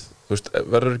mikið? Þú veist,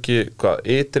 verður ekki hvað,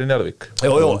 ytri Njarðvík?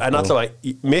 Jó, en allavega,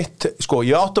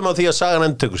 ég áttum á því að sagan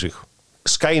endurtekur sig.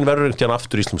 Skæin verður einhvern veginn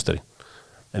aftur Íslandsmeistari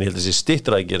en ég held að þessi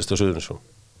styttra að gerist á Suðurnesjum.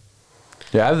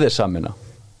 Já, ef þeir sameina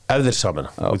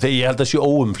og ég held að það sé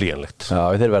óumflýjanlegt. Já,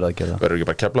 þeir verða að gera það. Verður ekki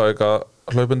bara Keflavík að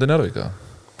hlaupundi Njarðvík?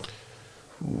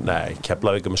 Nei,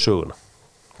 Keflavík með söguna.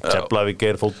 Keflavík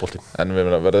fótboltinn. En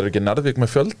verður ekki Njarðvík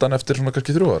með fjöldan eftir svona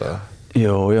kannski 3 ára?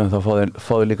 Jú, þá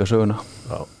fá þeir líka söguna.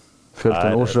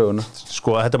 Fjöldan og söguna.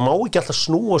 Sko, þetta má ekki alltaf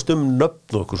snúast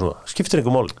nöfn og eitthvað svona. Skiptir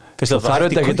einhver máli. Það er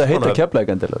auðvitað ekki að heita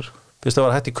Keflavík endilega. Fyrst það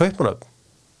var hægt í Kaupmannahöfn.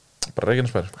 Bara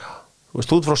Reykjanesbær. Þú veist,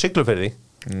 þú ert frá Siglufirði,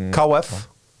 KF.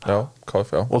 Já, KF,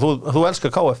 já. Og þú elskar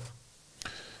KF.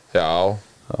 Já.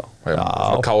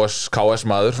 KS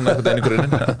maður, svona eitthvað einn í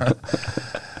grunninn.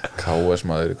 KS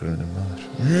maður í grunninn maður.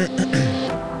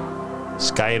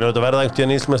 Skæin auðvitað verða einhvern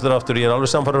tíðan Íslandsmeistari aftur, ég alveg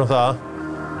samfærður það.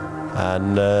 En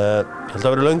ég held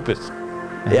að verður löngbið.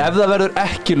 Ef það verður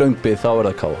ekki löngbið, þá verður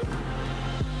það Hvaða.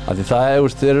 Því það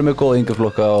þeir eru með góða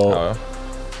yngaflokka og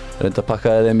reynda að pakka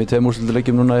þeim í 2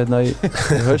 úrslitaleikjum núna í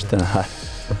haust, en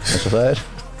eins og það er.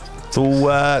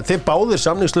 Þið báðir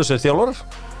samningslausir þjálfarar?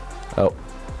 Já.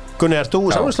 Gunni, ert þú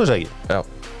samningslaus ekki? Já.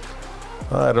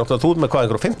 Það er náttúrulega þú með hvað,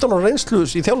 einhverjum 15 ára reynslu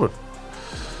í þjálfun?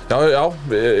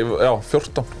 Já,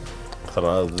 14.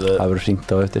 Þannig að það verður hringt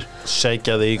á eftir.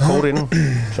 Sækja þig í kórinn,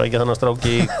 sækja þannig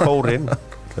stráki í kórinn.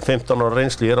 15 ára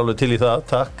reynslu, ég alveg til í það,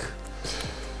 takk.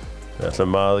 Við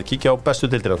ætlum að kíkja á bestu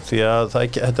deildina því að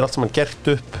þetta er allt saman gert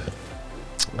upp.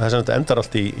 Þetta endar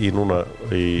allt núna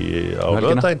á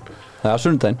laugardaginn. Á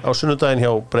sunnudaginn. Á sunnudaginn hjá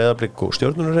Breiðabliks og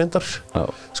Stjörnunni reyndar.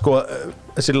 Sko,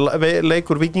 þessi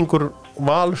leikur Víkingur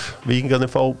Valur, Víkingarnir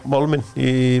fá málminn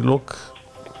í lok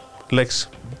leiks.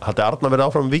 Hafði Arnar verið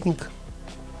áfram Víking?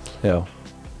 Já.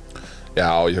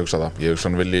 Já, ég hugsa það. Ég hugsa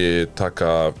hann vilji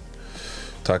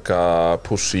taka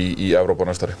puss í Evrópa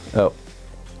næstari. Já.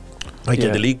 Það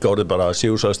getur líka orðið bara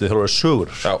sigursæðasti þróið sögur.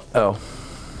 Já.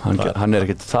 Hann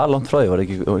ekkert það langt frá því, var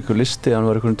ekki einhver listi, hann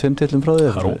var einhverjum 2 titlum frá því.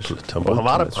 Það ótrúlegt.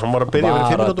 Hann var að byrja verið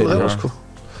 5 minútur þegar, sko.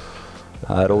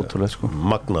 Það er ótrúlegt, sko.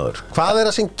 Magnaður. Hvað er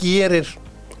það sem gerir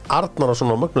Arnar á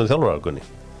svona magnaðu þjálfaragunni?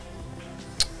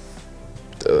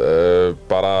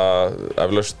 Bara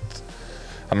eflaust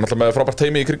hann náttúrulega með frábært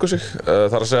teymi í kringu sig.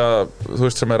 Það að segja, þú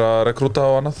veist, sem að rekrúta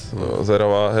á annað. Þeir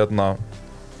hafa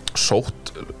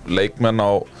sótt leikmenn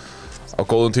á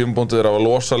góðum tímapunktum, þeir hafa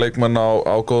losa leikmenn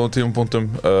á góðum tímapunktum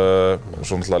og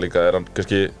svo náttúrulega líka hann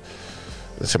kannski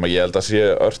sem að ég held að sé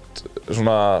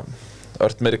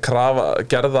ört meiri krafa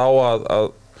gerða á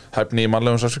að hæfni í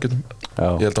mannlegum samskiptum.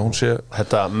 Ég held að hún sé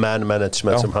þetta man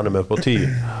management sem hann með upp á 10.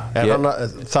 Hann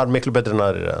þar miklu betri en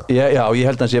aðrir? Já, ég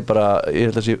held að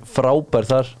hann sé frábær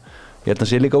þar. Ég held að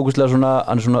hann sé líka ógeðslega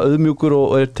hann er svona auðmjúkur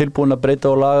og er tilbúinn að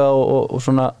breyta og laga og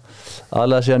svona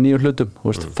aðlega sig að nýjum hlutum,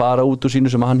 fara út úr sínu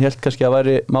sem hann hélt kannski að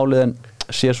væri málið en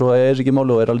sé svo að ekki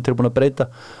málið og er alveg tilbúinn að breyta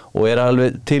og er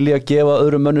alveg til í að gefa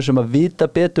öðrum mönnum sem að vita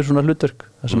betur svona hlutverk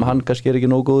þar sem hann kannski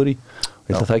ekki nógu góður í og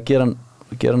ég held að það gera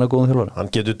hann að góðum þjálfara.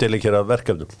 Hann getur delegera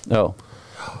verkefnum. Já.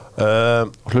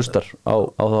 Og hlustar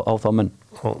á þá menn.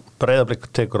 Breiðablik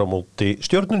tekur á móti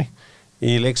Stjörnunni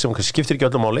í leik sem kannski skiptir ekki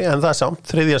öllum máli en það er samt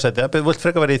 3. sæti. Það vilt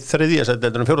frekar vera í 3. sæti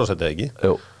heldur en 4. sæti, ekki?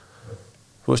 Jú.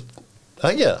 Þú veist, það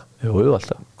ekki það? Jú,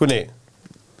 alltaf. Gunni?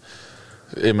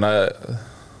 Ég meina,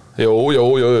 jú.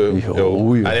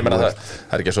 En ég meina það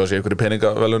er ekki svo að sé ykkur í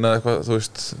peningavelun eða eitthvað, þú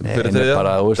veist, fyrir 3.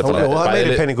 Það er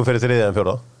meiri peningu fyrir 3. en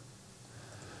 4.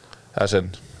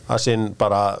 Asinn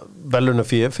bara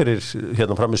velunafé fyrir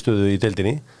hérna framistöðu í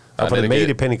deildinni. Það fær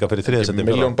meiri peninga fyrir þriðasæti.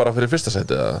 Milljón bara fyrir fyrsta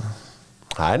sæti eða?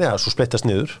 Nei, svo splittast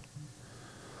niður.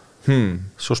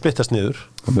 Svo splittast niður.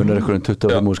 Það munar einhverjum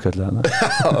 25 skall Þannig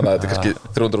að þetta kannski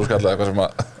 300 skall eða eitthvað sem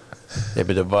að Ég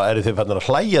byrju, eru þið fannar að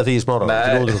hlæja því í smára?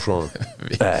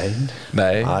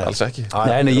 Nei, alls ekki.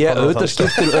 Nei,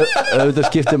 auðvitað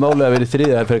skiptir máli að vera í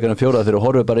þriðja fyrir fjóra þegar þú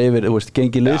horfir bara yfir, þú veist,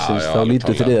 gengi liðsins þá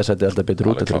lítur þriðjasæti alltaf betur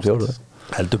út eftir fjóra.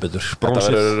 Heldur betur. Þetta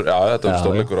verður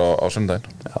stórleikur á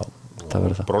sundaginn. Já, það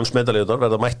verður það. Bronsmedalíðar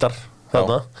verða mættar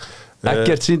þarna.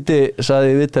 Ekkert sýndi,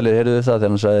 sagði í viðtalið, heyrðu þið það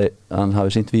þegar hann sagði að hann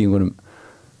hafi sýnt víkingunum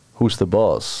Who's the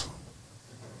boss?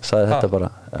 Sagði þetta bara.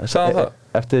 Sagði það?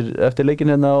 Eftir leikinn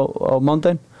hérna á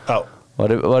mándaginn. Já.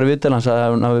 Var í viðtal, hann sagði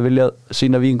að hann hafi viljað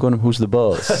sína víkingunum Who's the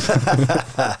boss?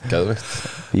 Geðveikt.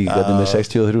 Víkingarnir með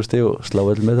 63 stig og slá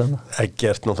öll með þarna.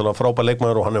 Ekkert náttúrulega frábær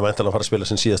leikmaður og hann væntanlega að fara að spila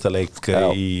sin síðasta leik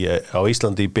á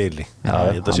Íslandi í bili.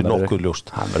 Þetta sé nokkuð ljóst.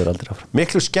 Hann verður aldrei áfram.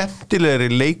 Miklu skemmtilegri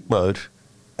leikmaður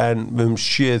en við höfum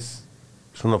séð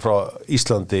svona frá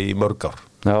Íslandi í mörg ár.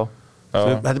 Já.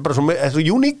 Þetta er bara svo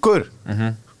uníkur.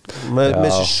 Með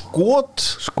þessi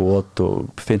skot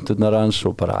og finturnar hans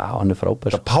og bara hann er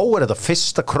frábær. Það power þetta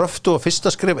fyrsta kröftu og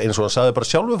fyrsta skrif eins og hann sagði bara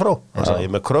sjálfur frá. Hann sagði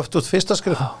ég með kröftu og fyrsta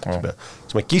skrif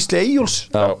sem að Gísli Eyjóls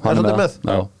er svolítið með.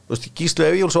 Gísli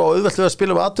Eyjóls og auðvelt við að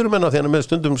spila við atvinnumenn því hann er með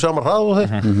stundum saman hrað og þeir.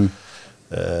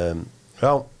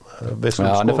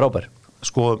 Hann er frábær.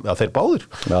 Þeir báðir.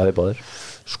 Já, þeir báðir.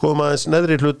 Skoðum aðeins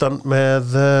neðri hlutan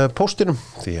með póstinum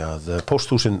því að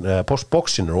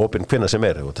postboxin er opinn hvenær sem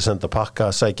er og þetta senda pakka,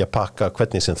 sækja pakka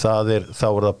hvernig sem það er, þá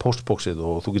er það postboxið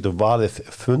og þú getur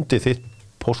fundið þitt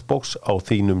postbox á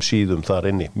þínum síðum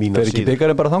þar inni Fer ekki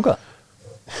byggarinn bara þangað?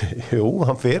 Jú,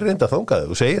 hann fer reynda þangað,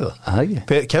 þú segir það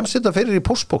Kemst þetta fyrir í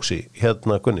postboxi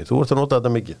hérna Gunni, þú ert að nota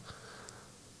þetta mikið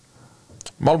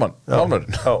Málmurinn?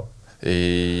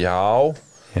 Já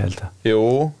Ég held það. Jú,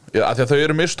 af því að þau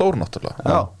eru mjög stór náttúrulega.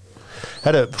 Já.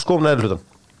 Herru, skoðum neðri hlutan.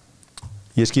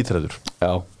 Ég er skítræður. Já,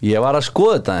 ég var að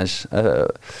skoða þetta eins.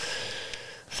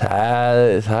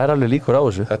 Það er alveg líkur á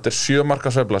þessu. Þetta er 7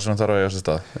 marka sveifla sem þarf að eiga sér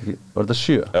stað. Var þetta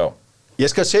 7? Já.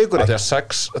 Ég skal segja ykkur eitt. Af því að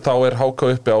 6 þá er HK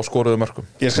uppi á skoruðu mörkum.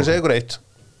 Ég skal segja ykkur eitt.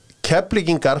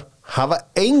 Keflvíkingar hafa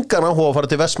engan áhuga að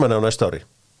fara til Vestmannaeyja á næsta ári.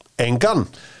 Engan.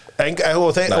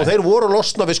 Og þeir voru að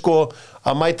losna við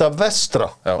að mæta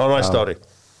Vestra á næsta ári.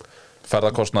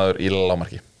 Ferðarkostnaður í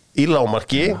lágmarki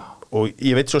og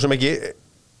ég veit svo sem ekki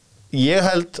ég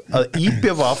held að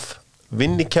IBVF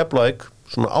vinni Keflavík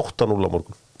svona 8-0 á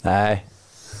morgun Nei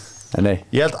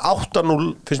Ég held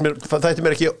 8-0 það ætti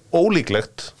mér ekki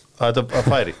ólíklegt að þetta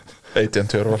færi 18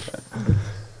 törvar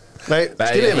Nei,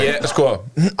 skiljið mig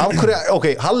Af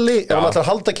hverju, Halli, ef hann ætlar að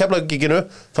halda Keflavíkinu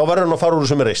þá verður hann að fara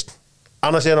úr sem er reist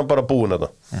annars er hann bara búinn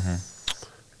þetta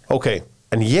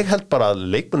En ég held bara að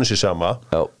leikmennu sér sama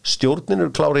stjórnin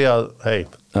eru klári að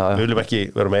við viljum ekki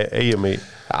vera með eigum í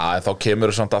en þá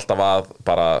kemur þú samt alltaf að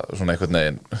bara svona einhvern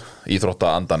veginn íþrótta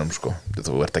andanum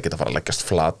þú ert ekki að fara að leggjast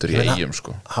flatur í eigum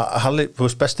Halli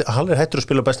er hættur að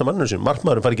spila besta mannum sin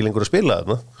markmaðurinn fari ekki lengur að spila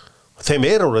þarna þeim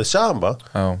er orðið sama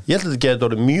ég held að þetta geti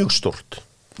orðið mjög stórt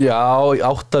Já,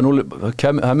 8-0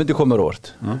 það myndi koma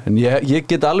róvart en ég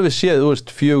get alveg séð, þú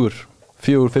veist,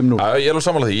 4-5-0 Ég er alveg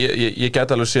sammála því, ég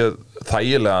get alveg séð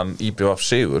þægilegan IBVF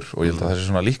sigur og ég held að það sé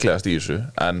svona líklegast í þessu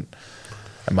en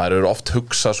maður eru oft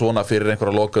hugsa svona fyrir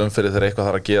einhverja loka umfyrir þegar eitthvað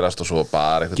þarf að gerast og svo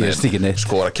bara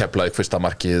skora Keflavík fyrsta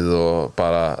markið og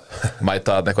bara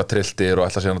mæta þarna eitthvað trilltir og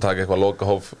ætla síðan að taka eitthvað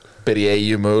lokahóf byrja í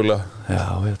eigum mögulega Já,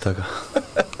 ég taka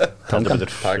tangan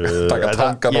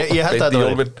beint í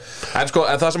jólfinn en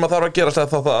það sem að þarf að gerast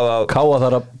er það að Hvaða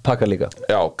þarf að pakka líka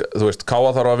Já, þú veist,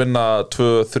 Hvaða þarf að vinna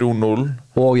 2-3-0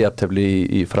 og jafntefli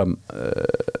í fram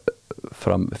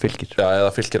Fylkir Já,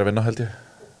 eða Fylkir að vinna held ég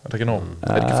Er það ekki nóg?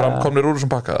 Er ekki fram komnir úr þessum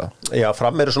pakka það? Já,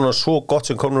 fram eru svona svo gott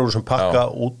sem komnir úr þessum pakka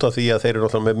út af því að þeir eru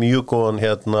náttúrulega með mjög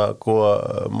góða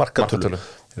markatölu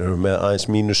Þeir eru með aðeins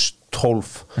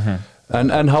 -12 En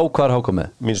hvað er HK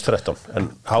með? -13 En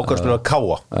HK spilar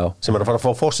Hvaða sem er að fara að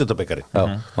fá forsetabekari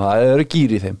og það eru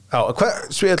gýr í þeim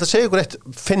Svo ég ætla að segja ykkur eitt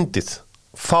fyndið,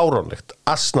 fáránlegt,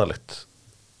 asnalegt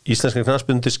Íslenskri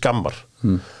knattspyrnu til skammar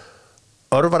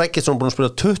Örvar Eggertsson búin að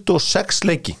spila 26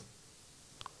 leiki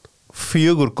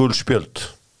 4 gul spjöld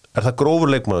það grófur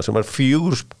leikmaður sem var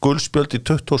 4 gul spjöld í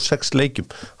 26 leikjum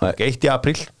það var 1 í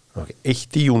apríl, það var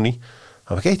 1 í júni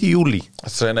það var 1 í júli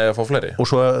Það segir að fá fleiri og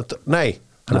svo, nei,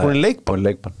 hann er búin í leikbann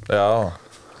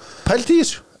Pældi í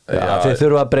þessu Þið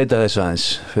þurfa að breyta þessu aðeins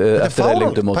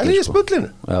Pældi í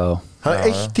smuglinu það var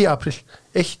 1 í apríl,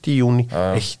 1 í júni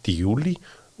 1 í júli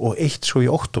og 1 svo í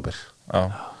október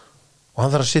og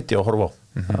hann þarf að sitja og horfa á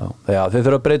Já, þeir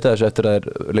þurfa að breyta þessu eftir að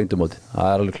þeir lengdumóti.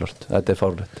 Það alveg klart, þetta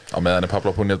fárlegt. Á meðan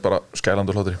Pablo Puniet bara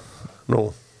skælandur hlátri. Nú?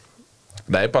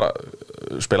 Nei, bara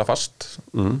spila fast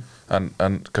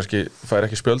en kannski fær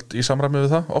ekki spjöld í samræmi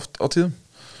við það oft á tíðum.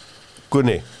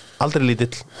 Gunni, aldrei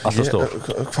lítill, alltaf stór.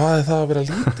 Hvað það að vera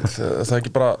lítill? Það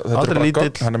ekki bara, aldrei lítill.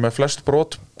 Gögn, hann með flest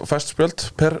brot og fest spjöld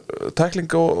per tækling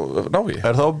og návi.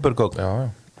 Það opinbergögn? Já.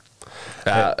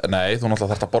 Nei, þú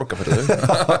náttúrulega þarft að borga fyrir þau.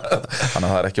 Þannig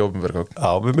að það ekki opinbergögn.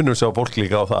 Já, við minnum sér á fólk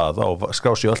líka á það þá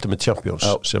skrás í Ultimate Champions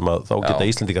sem að þá geta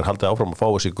Íslendingar haldið áfram að fá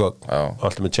þessi gögn.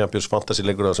 Ultimate Champions fantasy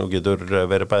leikur sem getur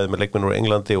verið bæðið með leikmenn úr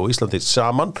Englandi og Íslandi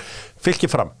saman.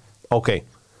 Fylkir fram. Ok,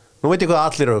 nú veit ég hvað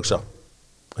allir að hugsa.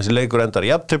 Þessi leikur endar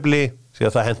í jafntefli því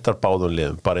að það hentar báðum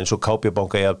liðum. Bara eins og KB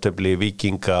Banka í jafntefli,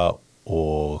 Víkinga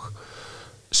og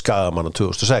Skagamanna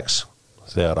 2006.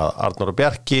 Þegar að Arnar og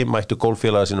Bjarki mættu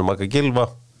gólffélaga sínum Magga Gylfa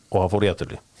og hann fór í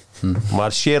jafntefli.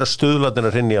 Maður sér að stuðlarnir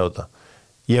að hrynja á þetta.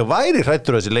 Ég væri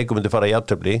hræddur að þessi leikur myndi fara í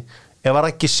jafntefli ef að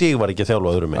Raggi Sig var ekki að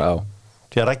þjálfa öðrum megin.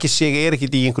 Því að Raggi Sig ekki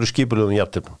í einhverju skipulegum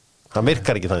jafntefli. Hann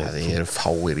virkar ekki þannig. Það eru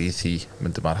fáir í því,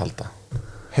 myndi maður halda.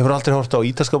 Hefur aldrei hort á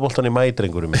ítalska boltan í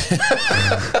mædrengurum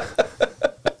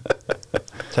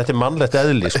Þetta mannlegt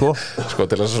eðli, sko. Sko,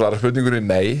 til að svara spurningunni,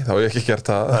 nei, þá hef ég ekki gert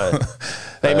það.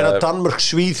 Nei, ég meina Danmörk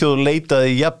Svíþjóð leitaði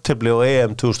í jafntefli á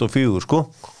EM 2004, sko.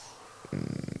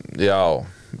 Já,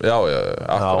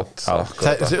 akkurat.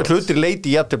 Hlutir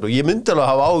leiti í jafntefli. Ég myndi alveg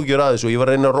að hafa áhugjur að þessu. Ég var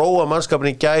að reyna að róa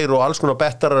mannskapin í gær og alls konar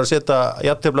bettar að setja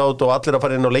jafntefli át og allir að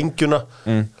fara inn á lengjuna.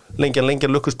 Lengjan,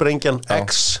 lukkusprengjan,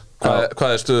 X.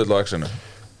 Hvað stuðull á X-inu?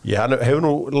 Hann hefur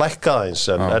nú lækkað eins,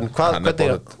 en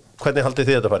hvernig haldið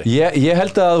þið þetta fari? Ég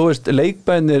held að, þú veist,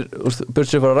 leikmennir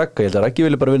börsið frá Ragga, ég held að Raggi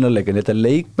vilja bara vinna leikin, ég held að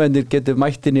leikmennir geti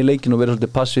mætt inn í leikin og verið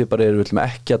svolítið passív, bara við viljum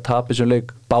ekki að tapa þessum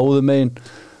leik báðum megin,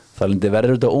 það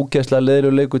verður þetta ógeðslega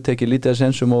leiðilegur leikur, tekið lítið að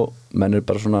sensum og menn er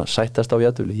bara svona sættast á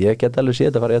jafntefli. Ég get alveg séð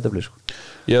þetta fara í jafntefli, sko.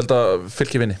 Ég held að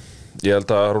Fylkir vinni. Ég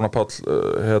held að Rúnar Páll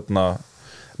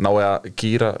nái að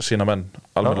gíra sína menn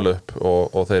almennilega upp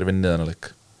og þeir vinnið þennan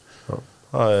leik.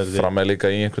 Fram með líka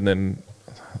í einhvern veginn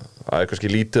það kannski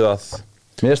lítið að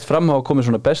mér finnst fram hafa komið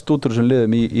svona best út úr þessum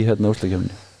liðum í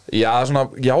úrslitakeppninni. Já, svona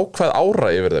jákvæð ára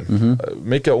yfir þeim.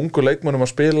 Mikið af ungu leikmönnum að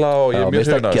spila og ég er mjög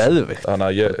hrifinn af þessu.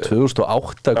 Geðveikt.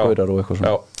 2008 gaurar og eitthvað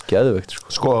svona. Geðveikt,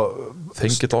 sko.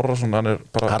 Þengill Orrason, hann er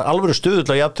bara það er alveg stuðull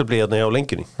að jafntefli hérna hjá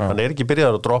lengjunni. Hann er ekki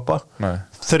byrjaður að droppa.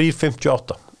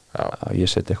 3.58. Já,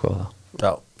 ég seti eitthvað á það.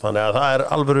 Já, þannig að það er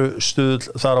alvöru stuðull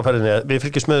þar á ferðinni. Við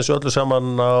fylgjumst með þessu öllu saman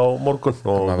á morgun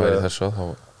og maður væri þessu að þá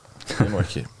nú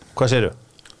ekki. Hvað segirðu?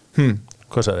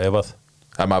 Hvað segirðu, ef að?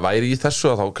 Ef maður væri í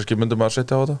þessu þá kannski myndum maður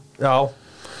setja á þetta. Já,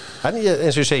 en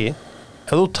eins og ég segi,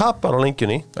 ef þú tapar á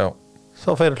lengjunni,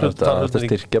 þá ferir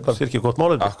styrkja gott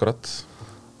málið. Akkurat.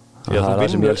 Því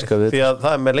að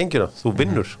það er með lengjuna, þú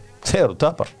vinnur þegar þú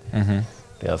tapar.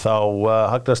 Því að þá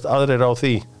hagnast aðrir á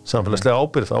því samfélagslega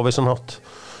ábyrgð á vissan hátt.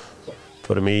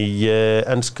 Förum í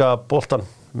enska boltan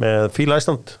með Fíla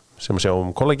Ísland sem sjá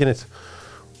kollagenið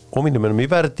og mínum í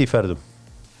verðferðum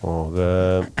og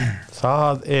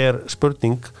það er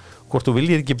spurning hvort þú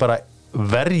viljir ekki bara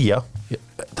verja,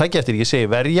 takk eftir ég segi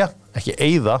verja, ekki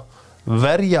eyða,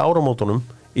 verja áramótunum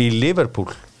í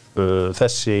Liverpool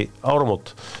þessi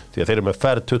áramót því að þeir eru með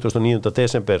ferð 29.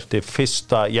 desember til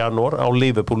 1. janúar á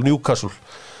Liverpool Newcastle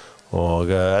og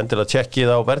endilega tjekkið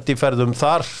á verðferðum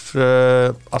þar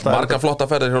marga flotta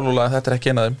ferðir hjólulega en þetta er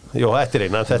ekki eina af þeim. Jó, þetta er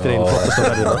eina flottasta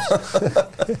ferðina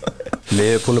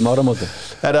Liverpool áramóti.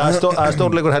 Það er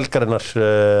stórleikur helgarinnar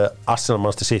Arsenal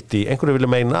Manchester City. Einhverju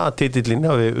vilja meina að titillinn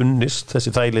hafi unnist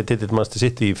þessi þægilegi titill Manchester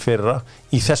City í fyrra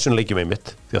í þessum leikjum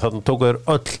einmitt því að þarna tóku þeir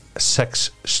öll 6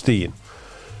 stigin.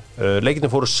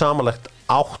 Leikirnir fóru samanlagt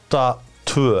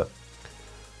 8-2.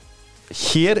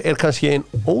 Hér er kannski einn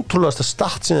ótrúlegasta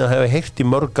stat sem það hefur heyrt í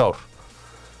mörg ár.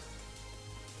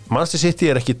 Manchester City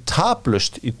er ekki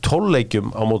taplaust í 12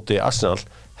 leikjum á móti Arsenal,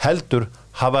 heldur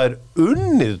hafa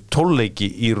unnið 12 leiki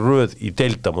í röð í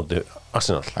deild á móti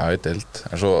Arsenal. Já, í deild.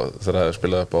 En svo þegar það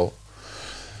spilaði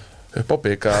upp á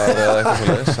byggar eða eitthvað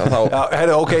svoleiðis Já,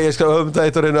 herri, ok, ég skal þetta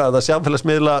eitt og reyna að það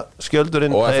samfélagsmiðla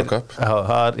skjöldurinn og FA Cup. Já,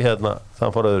 það er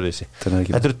það fór öðruvísi.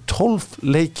 Þetta eru 12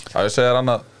 leikir. Já, ég segir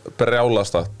annað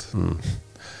brjálastat.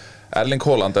 Erling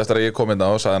Haaland, eftir að ég kom inn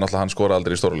á, sagði náttúrulega hann skora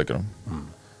aldrei í stóruleikunum.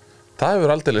 Það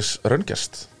hefur aldeilis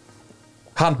raungerst.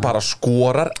 Hann bara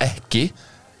skorar ekki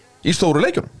í stóru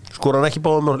leikjunum. Skorar hann ekki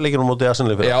báðum leikjunum móti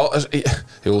Arsenal fyrir? Já,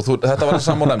 þetta var það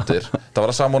sama og nefndir.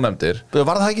 Var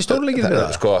það ekki stóru leikjunum fyrir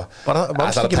það? Sko, það er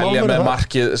að telja með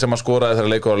markið sem hann skoraði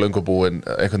þegar leikur var löngu búinn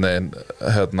einhvern veginn,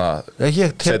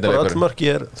 Ég tek bara öll mörk,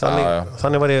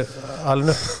 þannig var ég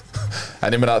alveg upp.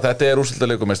 En ég meina, þetta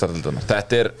úrslitaleikur Meistaradeildarinnar.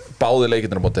 Þetta báði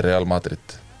leikirnir á móti Real Madrid.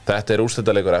 Þetta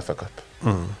úrslitaleikur FA Cup.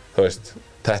 Þú veist,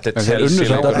 þetta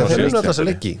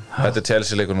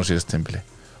Chelsea-leikur nú síðast tímabili.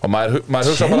 Og maður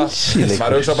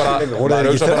hugsa bara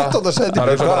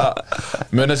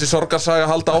mun þessi sorgarsaga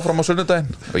halda áfram á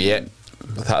sunnudaginn og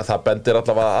það bendir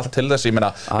allavega allt til þess. Ég meina,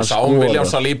 við sáum William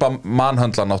Saliba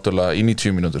mannhöndla náttúrulega í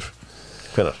 90 mínútur.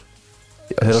 Hvenær?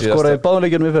 Þeir skoraði í báðum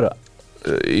leikjunum í fyrra?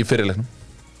 Í fyrri leiknum.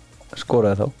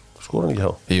 Skoraði þá? Skoraði ekki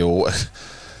þá? Jú.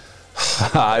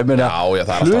 Ég meina,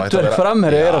 hlutverk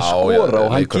framherja að skora og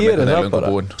hann gerir það bara.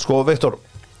 Sko, Viktor,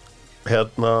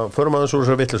 förum aðeins úr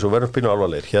þessari vitleysu og verðum pínu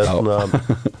alvarlegir.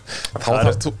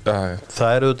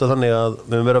 Það auðvitað þannig að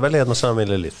við höfum verið að velja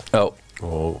sameiginlega lið. Já.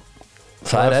 Og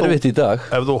það erfitt í dag.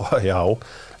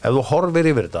 Ef þú horfir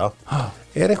yfir þetta,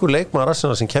 einhver leikmaður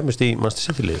Arsenal sem kemist í Manchester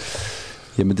City lið?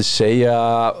 Ég myndi segja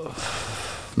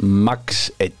max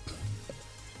 1.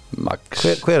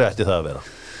 Hver ætti það að vera?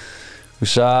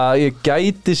 Ég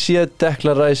gæti séð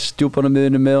Declan Rice djúpan á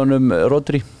miðjunni með honum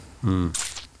Rodri.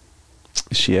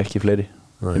 Ég sé ekki fleiri í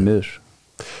miður.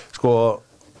 Sko,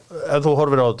 ef þú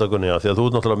horfir á þetta, Gunni, því að þú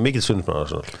náttúrulega mikill stuðningsmaður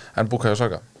Arsenal. En Bukayo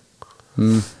Saka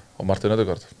og Martin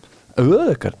Ødegaard.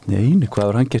 Ødegaard? Nei, hvað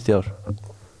var hann gert í ár?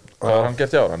 Hvað var hann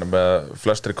gert í ár? Hann með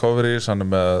flest recoveries, hann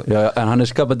með... Já, en hann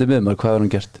skapandi miðmaður, hvað var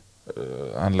hann gert?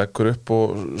 Hann leggur upp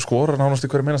og skorar nánast í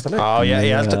hverju meinasta leik.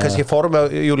 Ég held að kannski forma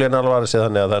Julian Alvarez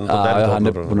þannig að hann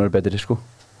búin að vera betri, sko.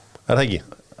 Er það ekki?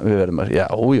 Við verðum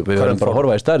bara að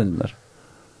horfa í staðrindunar.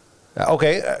 Ok,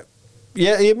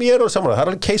 ég sammála. Það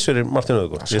alveg case fyrir Martin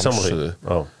Ødegaard. Ég sammála því.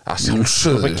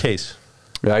 Sjálfsögðu.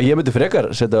 Já, ég myndi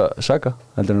frekar setja Saka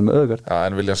heldur en með Ødegaard. Já,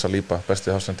 en William Saliba,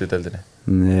 besti hafsendi í deildinni.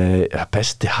 Nei,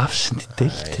 besti hafsendi í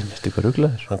deildinni, veistu hvað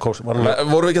ruglaður?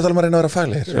 Vorum við ekki að tala um að reyna að vera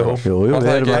fælir? Jú,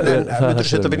 myndur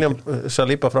setja William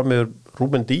Saliba fram með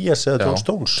Ruben Díaz eða John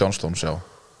Stones? John Stones, já.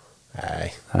 Nei,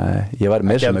 ég var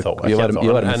með sem en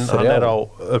hann á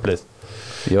upplið.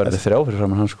 Ég var með 3 fyrir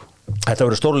framan hann, sko. Þetta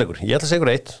verður stórleikur. Ég ætla að segja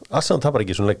ykkur 1. Arsenal tapar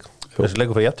ekki svona leik. Þessi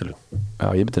leikur fyrir jafntölu. Já,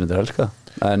 ég myndi þetta elska það.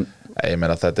 En ég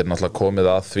meina, þetta náttúrulega komið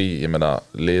að því. Ég meina,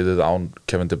 liðið án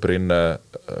Kevin De Bruyne,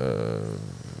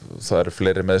 það eru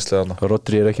fleiri meðsli þarna.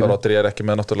 Rodri ekki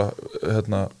með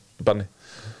náttúrulega banni.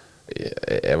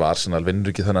 Ef Arsenal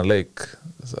vinnur ekki þennan leik,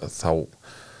 þá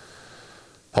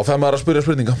fer maður að spyrja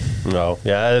spurninga. Já,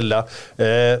 eðlilega.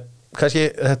 Kannski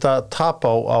þetta tap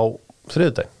á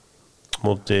þriðjudag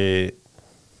móti,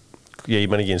 ég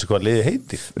man ekki eins og hvað liðið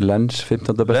heitir. Lens,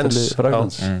 15. besta lið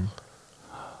Frakklands.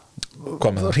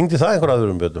 Hringdi það einhver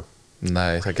aðurum bjötu?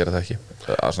 Nei, það gerir það ekki.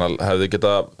 Arsenal hefði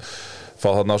getað fá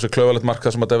þarna á sig klauvalegt mark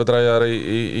þar sem að David Raya í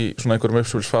svona einhverjum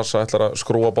uppspilsfasa ætlar að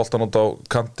skrúa boltan út á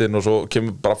kantinn og svo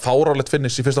kemur bara fáránlegt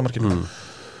finish í fyrsta markinu.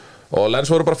 Og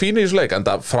Lens voru bara fínir í þessu leik,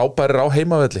 enda frábærir á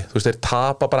heimavelli. Þú veist, þeir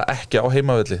tapa bara ekki á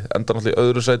heimavelli. Enda náttúrulega í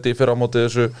öðru sæti fyrir á móti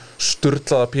þessu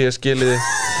sturlaða PSG-liði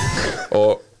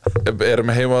og erum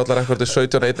með heimavallar eitthvað til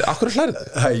 17-1. Akkur hlærið?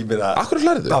 Akkur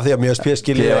hlærið? Af því að mjög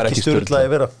PSG-liði ekki sturlaði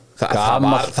vera.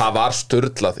 Það var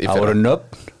sturlað í fyrra. Það voru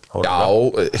nöfn. Já.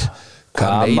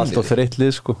 Gamalt og þreytt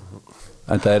lið, sko.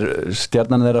 En það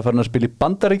stjarnan þeirra farin að spila í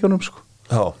Bandaríkjunum, sko.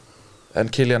 Já. En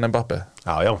Kylian Mbappé?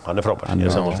 Já, hann frábær, ég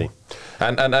er sammála því.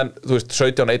 En þú veist,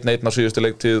 17-1 á síðustu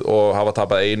leiktíð og hafa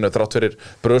tapað 1 þrátt fyrir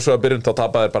bröðsögabyrjun, þá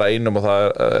tapaði þeir bara 1 og það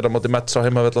á móti Mets á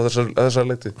heimavell á þessar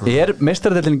leiktíð.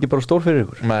 Meistaradeildin ekki bara stór fyrir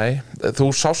ykkur? Nei, þú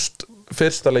sást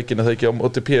fyrsta leikinu þegar ekki á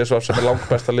móti PSV sem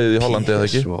langbesta liðið í Hollandi eða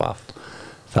ekki?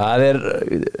 Það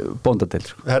bóndadeild,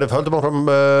 sko. Herri, höldum áfram,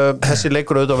 þessi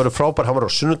leikur auðvitað verður frábær, hann var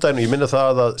á sunnudaginn og ég minna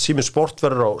það að Síminn Sport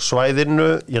verður á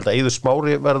svæðinu, ég held að Eiður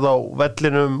Smári verður á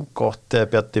vellinum, gott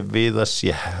Bjarni Viðars,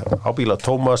 ábíla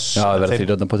Tómas. Já, það verður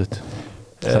 3 pottitt.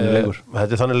 Þannig leikur.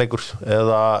 Þetta þannig leikur,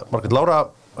 eða Margrét Lára,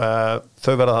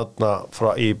 þau verða þarna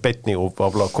í beinni og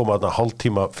koma þarna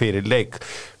hálftíma fyrir leik.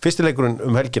 Fyrsti leikurinn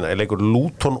helgina leikur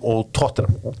Luton og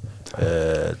Tottenham.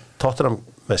 Tottenham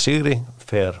með sigri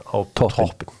fer á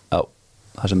toppin. Já,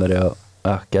 það sem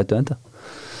getu enda.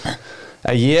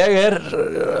 Það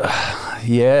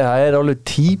alveg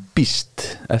típist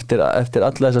eftir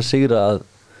alla þessa sigra að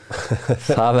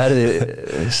það verði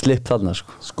slipp þarna,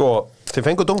 sko. Sko, þið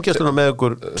fengu dómgæsluna með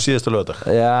ykkur síðasta laugardag.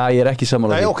 Já, ég er ekki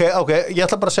sammála því. Nei, ok, ég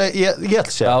ætla bara að segja, ég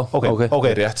ætla að segja. Ok.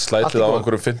 Rétt slætið á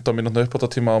einhverjum 15 mínútna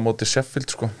uppbótartíma á móti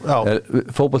Sheffield, sko.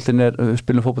 Við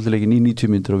spilum fótboltaleikin í 90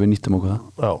 mínútur og við nýttum okkur það.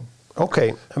 Já, ok,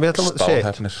 en við ætlum að segja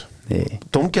Stáhefnir.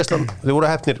 Dómgæslan, þið voru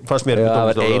hefnir, fannst mér. Já, það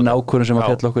var ein ákvörðun sem að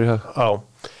fjalla okkur í hag. Já,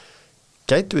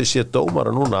 gætu við séð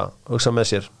dómara núna hugsa með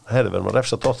sér, við erum að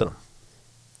refsa Tottenham.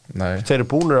 Nei. Þeir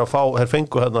eru búnir að fá, þeir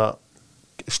fengu hérna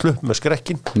slupp með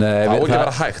skrekkin. Nei, Það á ekki að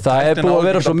vera hægt. það er Tæknin búið á að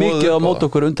vera ekki svo að boða mikið á upp á móti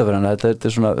okkur undanferðan þetta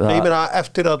er svona Nei, ég meina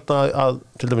eftir að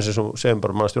til dæmis eins og segjum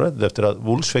bara Manchester United eftir að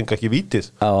Wolves fengi ekki vítið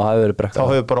Já, það hefur verið þá brekka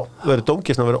hefur bara verið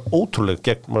dómgæslan að vera ótrúleg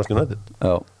gegn Manchester United.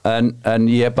 Já, en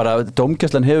ég bara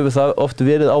dómgæslan hefur það oft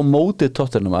verið á móti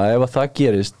Tottenham að ef að það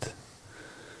gerist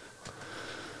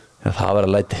Já, það verða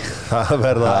læti Það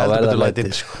verða verða læti.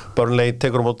 sko. Burnley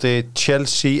tekur á móti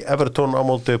Chelsea, Everton á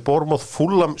móti Bournemouth,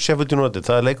 Fulham, Sheffield United.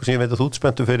 Það er leikur sem ég veit að þú ert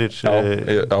spenntur fyrir.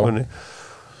 Unni.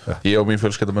 Ég og mín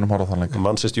fjölskylda munum horfa á þann leik.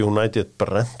 Manchester United,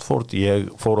 Brentford. Ég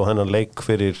fór á þennan leik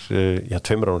fyrir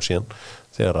 2 árum síðan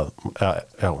þegar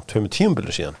að 2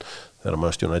 tímabilið síðan þegar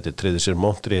Manchester United tryði sér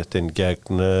Montréttin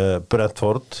gegn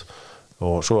Brentford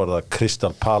og svo var það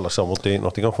Crystal Palace á móti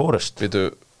Nottingham Forest.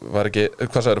 Vitu, var ekki,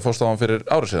 hvað sagðir, fórst á hann fyrir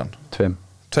árið síðan?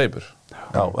 2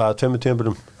 Já, 2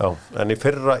 tímabilim. Já, en í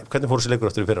fyrra, hvernig fór þessi leikur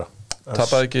eftir í fyrra?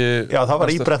 Tapaði ekki Já, það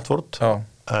var í Brentford. Já.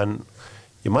 En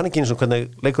ég man ekki eins og hvernig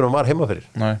leikurinn var heima fyrir.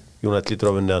 Nei. United lítur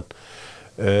á vinniðan.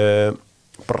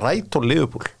 Brighton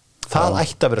Liverpool. Það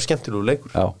ætti að vera skemmtilegu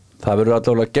leikur. Já, það verður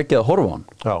allavega geggjað að horfa á hann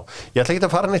Já, ég ætla ekki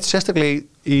að fara neitt sérstaklega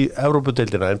í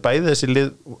Evrópudeildina, en bæði þessi lið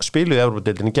spiluðu í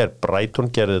Evrópudeildinni gerð.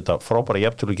 Brighton gerði þetta frábæra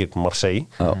jafntölu gegn Marseille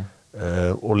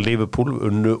og Liverpool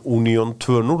unnu Union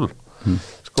 2-0.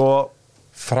 Sko,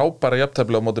 frábæra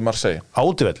jafntefli á móti Marseille.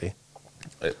 átivelli.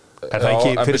 Er það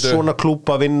ekki fyrir svona klúb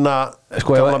að vinna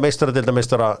Sko, gamla meistara?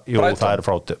 Jú, Brighton. það er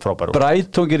frábæra.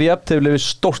 Brighton gerir jafntefli við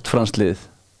stórt franslið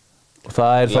og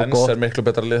það er þá Lens gott er miklu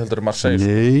betra lið heldur en Marseille.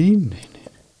 Nei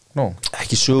Nú.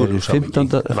 Ekki sögulegu samhengi.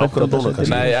 15. En okkur að dóna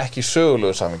kannski. Nei, ekki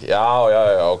sögulegu samhengi. Já,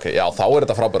 ok. Já, þá er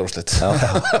þetta frábæra úrslit.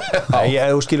 Nei,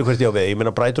 ég skilur hvert ég á við. Ég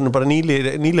meina Brighton er bara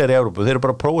nýlegir í Evrópu. Þeir eru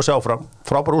bara að prófa sig áfram.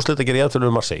 Frábæra úrslit að gera jafntölu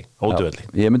við Marseille. Óduvelli.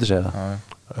 Ég myndi segja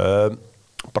það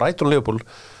Brighton Liverpool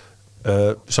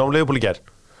sáum Liverpool í gær.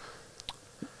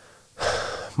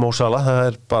 Mo Salah,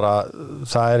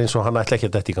 það er eins og hann ætla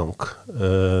ekki að detta í gang.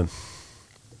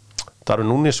 Darwin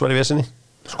Núñez var í vesinni,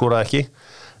 skoraði ekki.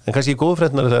 En kannski í góðu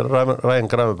fréttnar þegar Ryan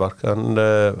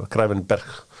Gravenberg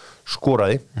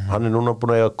skoraði. Hann er núna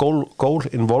búin að eiga goal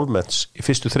involvements í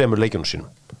fyrstu 3 leikjunum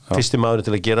sínum. Fyrsti maður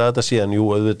til að gera þetta síðan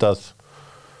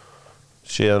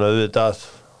auðvitað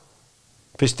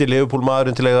fyrsti Liverpool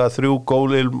maðurinn til að eiga 3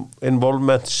 goal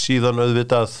involvements síðan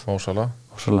auðvitað Mo Salah.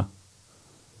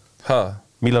 Hæ?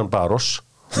 Milan Baros.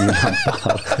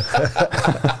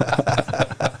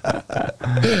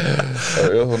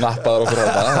 Þú nappaður okkur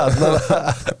þarna.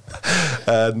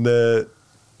 En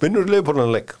vinnur Liverpool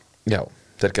hann leik? Já,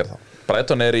 þeir gera það.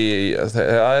 Brighton er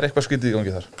það er eitthvað skrítið í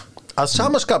gangi þar. Að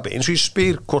sama skapi, eins og ég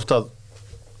spyr hvort að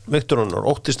Viktor Unnar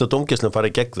óttist að dómgæslan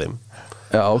fari gegn þeim.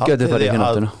 Já, geti farið í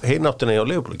hináttina. Hináttina hjá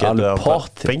Liverpool geti að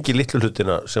fengi litlu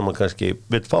hlutina sem hann kannski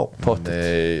vill fá.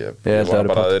 Nei, ég var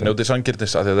bara að njóti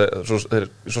sanngirnis af því að þeir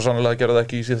svo sannlega gera það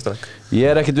ekki í síðasta leik. Ég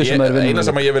er ekkit viss að vinna. Eina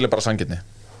sem ég vil er bara sanngirni.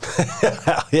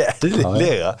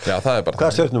 Eðlilega. Já, það er bara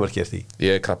Hvaða stjörnumerki er því?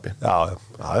 Ég er krabbi. Já.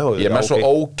 Ég er með svo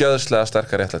ógeðslega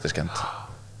sterkar réttlættiskend.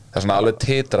 Það er svona alveg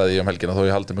titraði ég helgina þó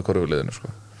ég haldi með korfuliðinu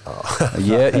sko.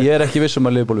 Ég er ekki viss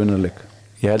að Liverpool vinna leik.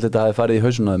 Ég held að þetta hafi farið í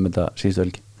hausuna með þetta síðustu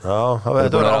helgi. Já, það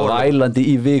verður vælandi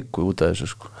í viku út af þessu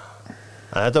sko.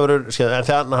 En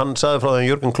þegar hann sagði frá því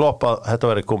Jürgen Klopp að þetta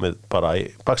verið komið bara í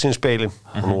baksins speilin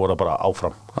og nú voru það bara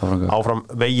áfram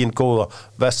veginn góða.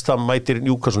 West Ham mætir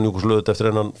Newcastle lögut eftir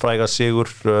hennan fræga sigur.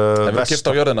 Þeim verður kipt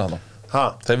á jörðina þarna.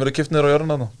 Þeim verður kipt niður á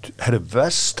jörðina þarna. Herru,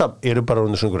 West Ham eru bara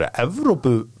undir svona einhverja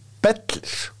Evrópu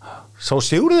bellir. Sá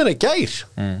sigurinn þeirra í gær.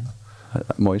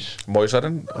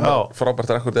 Moisarinn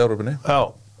frábært rekord í Evrópunni.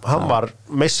 Já, hann var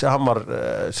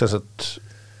sem sagt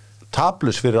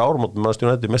tablus fyrir áramótum Manchester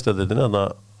United meistaradeildinni þarna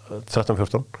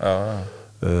 13-14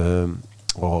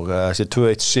 og þessi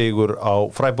 2-1 sigur á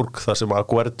Freiburg þar sem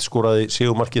Aguerd skoraði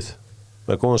sigurmarkið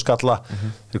með góðan skalla.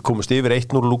 Þeir komust yfir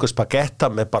 1-0 Lucas Paqueta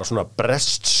með bara svona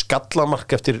brest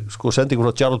skallamark eftir sendingu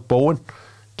frá Jarrod Bowen,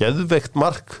 geðveikt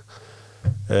mark.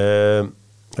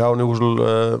 Já,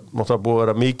 Newcastle mátti að búið að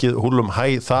vera mikið húlum hæ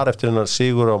þar eftir hennar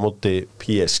sigur á móti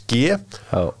PSG.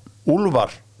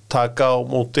 Úlfar taka á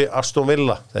móti Aston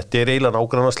Villa. Þetta er eiginlega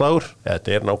nágrannaslagur.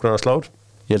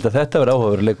 Ég held að þetta verður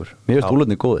áhugaverður leikur. Mér finnst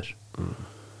úrlending góðir.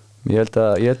 Ég held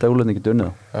að úrlending geti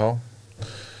unnið þá. Já.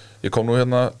 Ég kom nú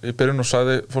hérna í byrjun og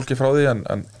sagði fólki frá því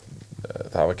en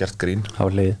það var gert grín. Það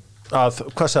var leiðið.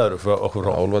 Hvað sagðirðu fyrir okkur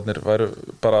frá? Álfarnir væru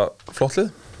bara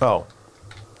flottlið.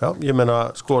 Já, ég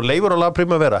meina, Leifur og La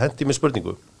Primavera hendi mér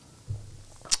spurningu.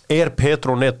 Er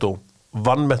Pedro Neto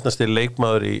vannmettnasti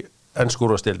leikmaður í ensku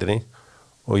úrvalsdeildinni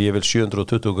og ég vil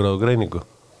 720 gráðu greiningu?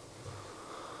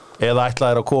 Eða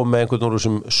ætlaðir að koma með einhvern úr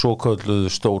þessum svokölluðu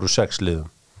stóru 6 liðum?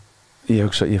 Ég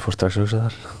fór strax að hugsa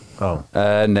þar.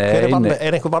 Nei,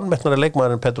 einhver vannmettnari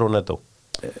leikmaður en Pedro Neto?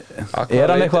 Er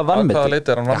hann eitthvað vannmett? Hvaða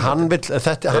leiti er hann vannmett? Hann vill,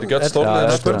 þetta Er ekki öll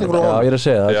stórlið spurningur Já, ég er að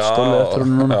segja, það er stólið eftir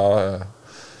hún núna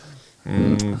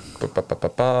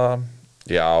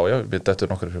Já, við dettur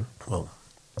nokkur í hug.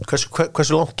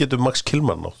 Hversu langt getur Max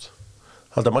Kilman nátt?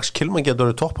 Haldur að Max Kilman getur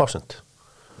verið topp afsend?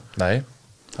 Nei,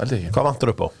 held ég ekki. Hvað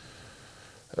vantar upp á?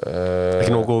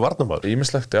 Ekki nógu góðu varnarmaður?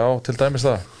 Ýmislegt, já, til dæmis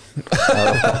það.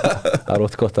 Það er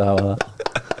ótt gott að hafa það.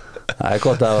 Það er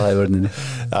gott að hafa það í vörninni.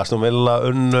 Aston Villa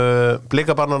unnu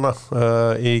blikabannana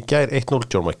í gær 1-0.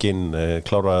 John McGinn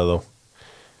kláraði þá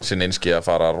Sinn einski að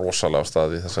fara rosalega á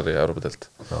stað í þessari Evrópudeild.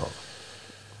 Já.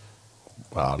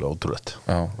 Alveg ótrúlegt.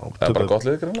 Já, það er bara gott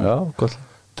lið greinlega. Já, gott.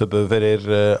 Töpuðu fyrir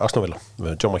Aston Villa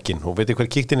með John McGinn og veitir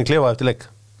hver kíkt inn í klefa eftir leik?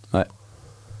 Nei.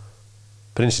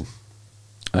 Prinsinn.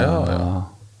 Já.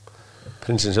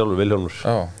 Prinsinn sjálfur Vilhjálmur.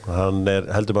 Já. Hann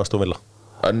heldur með Aston Villa.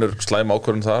 Önnur slæm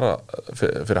ákvörðun þar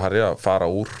fyrir Harry að fara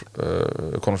úr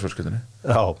konungsfjölskyldunni.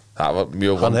 Já. Það var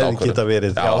mjög vond ákvörðun. Hann hefði getað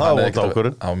verið, já, það var vond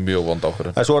ákvörðun. Það var mjög vond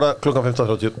ákvörðun. En svo er það klukkan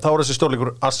 15:30. Þá er þessi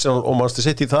stórleikur Arsenal og Manchester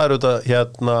City. Það er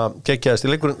auðvitað geggjaðist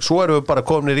í leikurinn. Svo erum við bara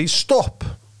kominir í stopp.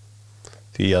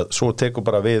 Því að svo tekur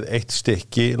bara við eitt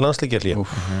stykki landsleikjahlé.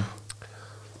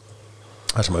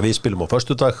 Það sem að við spilum á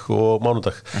föstudag og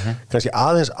mánudag. Kannski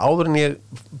aðeins áður en ég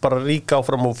bara ríka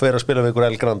áfram og fer að spila við ykkur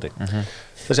El Grandi.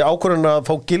 Þessi ákvörðun að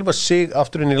fá Gylfa Sig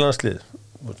aftur inn í landslið.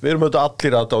 Við erum auðvitað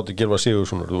allir aðdáti Gylfa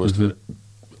Sigurðssonar, þú veist, fyrir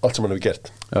allt sem hann hefur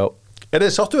gert. Já. Er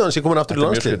þið sáttu við hann sem komin aftur í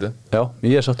landslið? Já,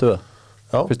 ég er sáttu við það.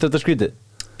 Já. Finnst þetta skrítið?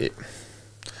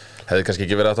 Hefði kannski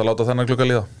ekki verið að láta þennan klukka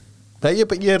líða. Nei, ég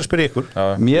er að spyrja ykkur.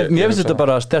 Mér finnst þetta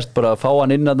bara sterkt bara að fá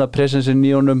hann inn að presensin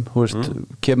í honum, þú veist,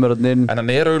 kemur hann inn. En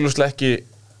hann er augljóslega ekki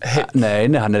Nei,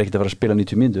 hann er ekkert að fara að spila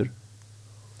 90 mínútur.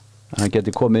 Hann geti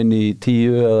komið inn í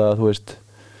 10 eða þú veist.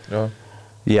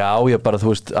 Já, ég bara,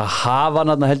 þú veist, að hafa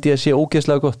hann held ég að sé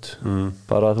ógeðslega gott.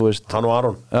 Bara, þú veist. Hann og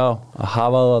Aron. Já, að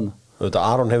hafa það. Þetta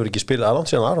Aron hefur ekki spilað, Aron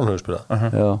síðan Aron hefur spilað.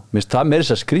 Já, mér finnst það meira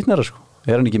þess að skrýtnara sko.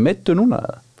 Er hann ekki meiddur núna?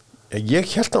 Ég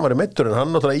held að hann var meiddur en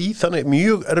hann náttúrulega í þannig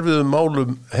mjög erfiðum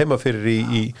málum heima fyrir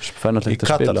í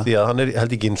Katar því að hann er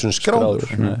held ekki eins og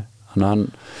skráður. Þannig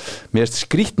mér finnst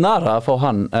skrýtnara að fá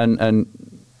hann en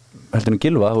heldur en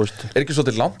Gylfa, þú veist. Er ekki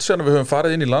svolítið langt síðan að við höfum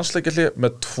farið inn í landsleikjahlé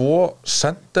með 2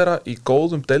 sendera í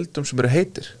góðum deildum sem eru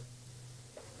heitir?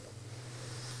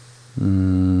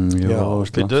 Já,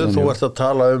 þú ert að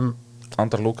tala um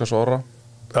Andar Lukas og Orra.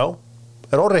 Já,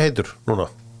 er Orri heitur núna?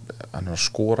 Hann er að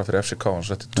skora fyrir FCK, hann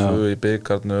setti 2 í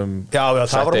byggarnum. Já,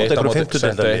 það var á móti einhverjum 50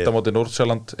 setti 1 á móti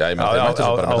Nordsjælland. Já, ég meina þeir mættu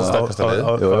svo bara með sterkasta liði.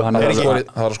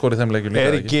 Það var að skora í þeim leikjum líka.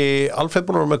 Er ekki Alfred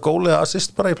búin að vera með gól eða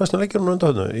assist bara í flestum leikjunum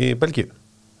undanhöndu í Belgíu?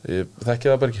 Ég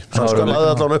þekki það bara ekki. Hann skalaði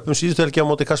allan upp síðustu helgi á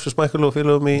móti Kasper Schmeichel og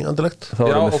félögum í Anderlecht.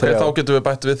 Já, ok, þá getum við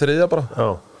bætt við 3 bara.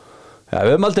 Já,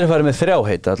 við höfum aldrei farið með 3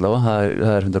 heita allavega,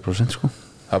 það er 100% sko.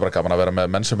 Það er bara gaman að vera með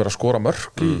menn sem er að skora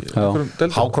mörk í einhverjum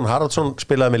deildum. Hákon Haraldsson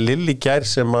spilaði með Lilli gær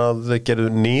sem að gerðu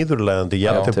niðurlegandi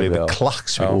jafntefli við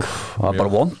Klaksvík. Það var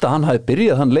bara vond að hann hafi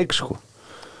byrjað þann leik sko.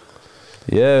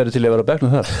 Ég er til að vera að bekkna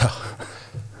þar.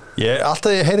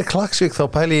 Alltaf ég heyri Klaksvík þá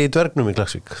pæli ég í dvergnum í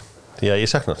Klaksvík. Því að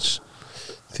ég sakna hans.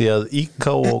 Því að IK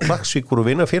og Klaksvík voru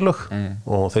vinafélög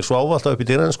og þeir sváfu alltaf upp í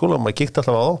dýræðinskóla og maður kíkti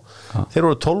alltaf á þá. Þeir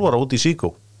voru 12 ára út í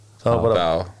Síkó. Það var bara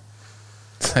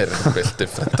þeir eru vilt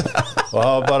different og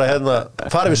það var bara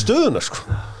farið við stöðuna sko.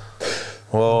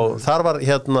 Og þar var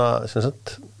sem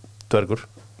sagt dvergur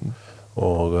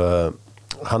og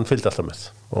hann fylgdi alltaf með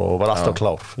og var alltaf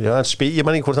klár. Ég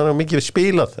man ekki hvort hann hefur mikið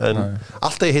spilað en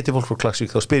alltaf ég heiti fólk frá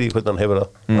Klaksvík þá spyr ég hvernig hann hefur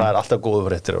það er alltaf góðu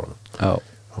fréttir á hann.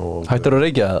 Hættur að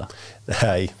reykja það?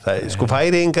 Nei, sko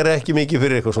færingar er ekki mikið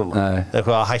fyrir eitthvað svona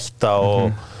eitthvað að hætta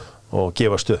og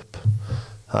gefast upp.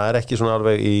 Það er ekki svona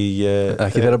alveg í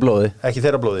ekki þeirra blóði. Ekki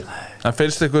þeirra blóði. En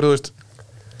finnst ykkur, þú veist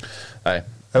Nei.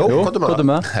 Jú, hvað með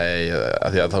það? Nei,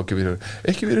 að því að þá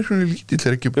ekki verið svona lítill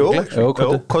er ekki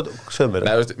segðu mér.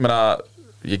 Nei, veist,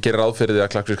 ég gerir ráð fyrir því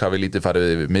að Klaksvík hafi lítið farið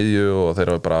við yfir miðju og þeir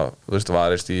hafa bara, þú veist,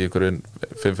 varist í einhverjum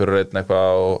 5-4-1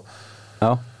 eitthvað og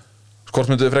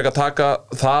hvort myndu þið frekar taka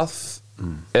það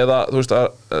eða, þú veist, að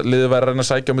liðið væri að reyna að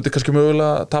sækja og myndi kannski mögulega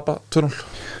að tapa 2-0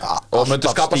 og myndi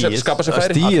skapa sér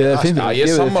færi. Stíið er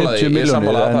 50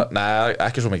 miljónir. Nei,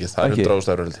 ekki svo mikið, það er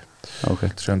 100.000 €. Okay.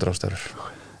 700.000 €.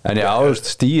 En já,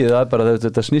 stíið er bara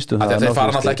þetta snýstu. Þeir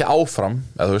fara náttúrulega ekki áfram,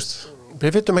 eða þú veist.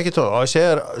 Við fyndum ekki tóð og ég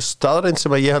segir staðreind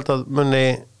sem að ég held að muni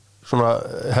svona,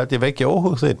 held ég vekja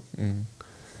óhug þinn.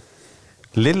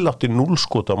 Lill átti 0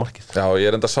 skot á markið. Já, ég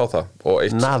er enda að sá það.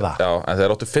 Nada. Já, en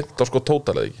þeir áttu 15 skot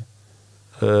tótal eða ekki?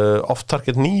 Off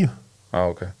target 9. Já,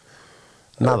 ok.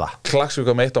 Nada. Klaksvík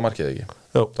með 1 á markið eða ekki?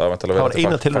 Jú, það var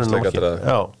eina tilvægna markið.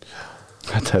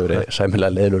 Þetta hefur verið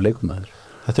sæmilega leiðilegur leikum maður.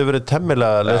 Þetta hefur verið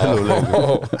temmilega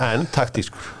leiðilegur en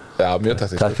taktískur. Já, mjög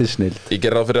taktískur. Taktísk snill. Ég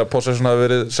ger ráð fyrir að possession hafi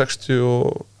verið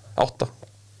 68.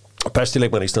 Besti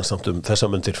leikmann Íslands samt þessa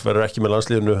mundir verður ekki með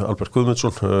landsliðinu Albert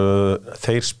Guðmundsson.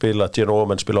 Þeir spila,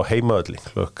 menn spila á heimavelli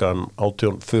klukkan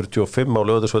 18:45 á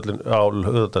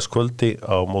laugardagskvöldi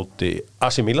á móti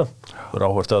AC Milan. Verður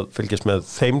áhvert að fylgjast með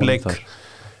þeim leik.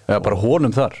 Já, bara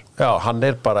honum þar. Já, hann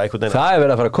bara einhvern veginn. Það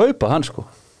verið að fara að kaupa hann sko.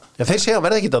 Já, þeir segja að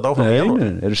verða ekki þetta áfram í janúar.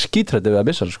 Nei, eru skítrættið við að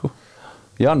missa það sko.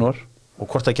 Janúar. Og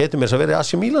hvort það getur mér þess að verið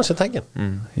AC Milan sem tækjan.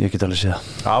 Ég get alveg séð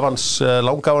það.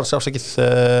 Langavans afsakið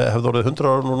hefði orðið 100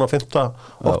 ára núna 5.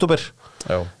 október.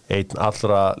 Einn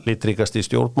allra litríkasti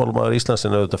stjórnmálumaður Íslands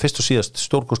en auðvitað fyrst og síðast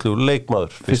stórkostlegur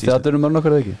leikmaður. Fyrsti atvinnumaður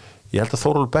okkar eða ekki? Ég held að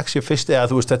Þórólfur Becks sé fyrst, eða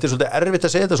þú veist, þetta svolítið erfitt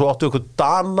að segja þetta, svo áttu ykkur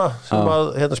Dana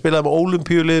sem spilaði með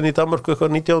Ólympíuliðin í Danmörku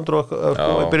eitthvað 1900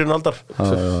 og í byrjun aldar.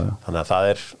 Þannig að það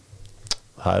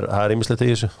er ýmislegt í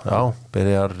þessu. Já,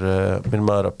 byrjar minn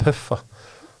maður að puffa.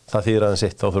 Það þýðir aðeins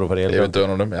sitt, þá þurfum að fara í Ég veit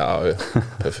dönunum, já,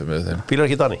 puffum við þeim. Bílar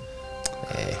ekki Dani?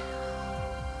 Nei.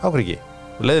 Áhverju ekki?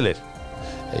 Leiðilegir?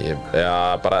 Já,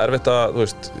 bara erfitt að, þú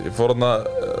veist, ég fór þarna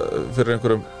fyrir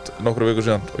nokkru vikur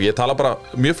síðan og ég tala bara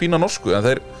mjög fína norsku en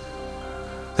þeir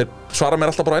svara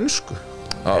mér alltaf bara á ensku.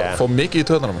 Það fór mikið í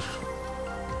töðunar á mér.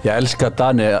 Ég elska að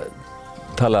Dani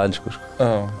tala ensku sko. Ég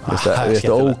veist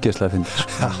það ógeðslega að finna sko.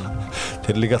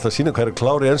 Þeir líka alltaf að sína hvað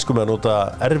klári í ensku með að nota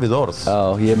erfið orð. Já,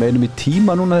 ég meinum í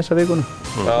tíma núna þessa vikunum.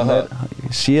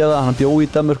 Ég sé það, hann bjó í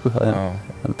Danmörku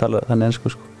hann tala þannig ensku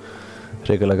sko.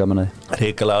 Hrikalega gaman að því.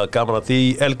 Hrikalega gaman að því,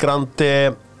 El Grande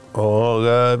og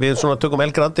við svona tökum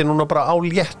El Grande núna bara á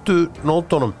léttu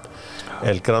nótunum.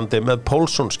 El Grande með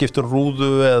Pólsson, skiptur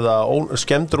rúðu eða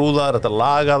skemmd rúðar, þetta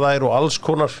laga þær og alls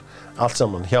konar, allt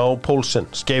saman hjá Pólsen,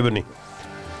 skeifunni.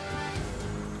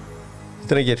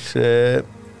 Drengir,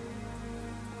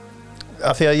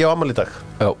 af því að ég á afmæli í dag.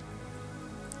 Já.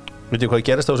 Veitu hvað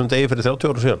gerist á þessum degi fyrir 30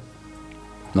 árum síðan?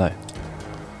 Nei.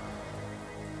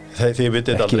 Þið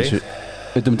vitið þetta aldrei.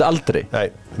 Vitum þetta aldrei? Nei,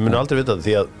 við munum aldrei vita þetta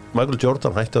því að Michael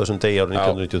Jordan hætti á þessum degi árið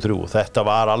 1993 og þetta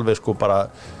var alveg sko bara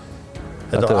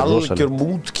þetta var algjör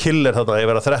mútkiller þarna að ég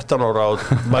vera 13 ára og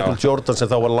Michael Jordan sem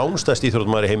þá var langstæðst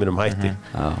íþróttamaður í heiminum hætti.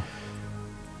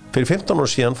 Fyrir 15 ára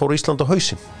síðan fór Ísland á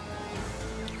hausinn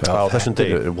á þessum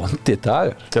degi. Þetta eru vondi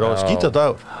dagar. Þetta eru skýta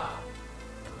dagur.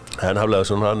 En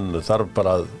Hafleðarsson, hann þarf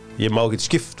bara að ég má ekki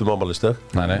skipta afmælisdag.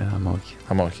 Nei, það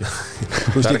má ekki.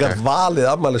 Þú veist, ég gæti valið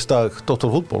afmælisdag Dr.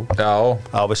 Fútból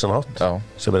á vissan hátt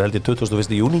sem held í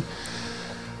 21. júní.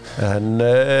 En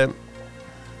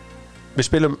við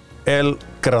spilum El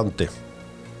Grande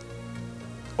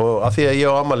og af því að ég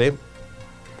á afmæli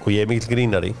og ég mikill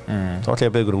grínari þá ætla ég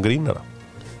að beða ykkur grínara.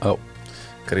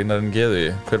 Grínarinn geðu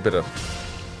ég. Hver byrjar?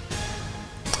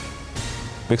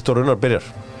 Viktor Unnar byrjar.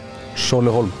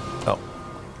 Sóli Holm.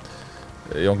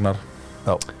 Jóngnar.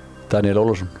 Daniel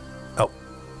Ólafsson.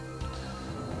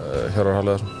 Hjörvar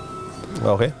Hafleðarsson.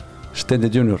 Ok. Steindi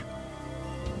Junior.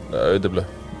 Auðublu.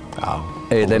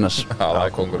 Egil Einars. Það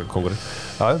er kongurinn.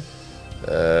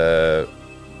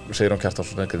 Sigrún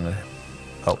Kjartansson grínari.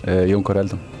 Jón Kár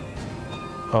Eldon.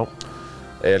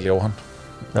 El Jóhann.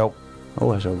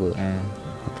 Þessi var góð.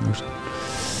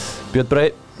 Björn Brei.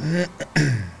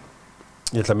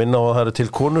 Ég ætla að minna á að það eru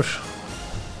til konur.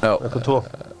 Eitthvað tvo.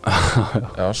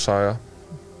 Já, Saga.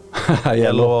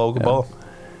 Ég lofa á okkur báða.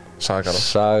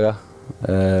 Saga.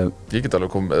 Ég get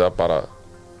alveg komið, eða bara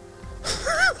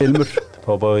Ilmur.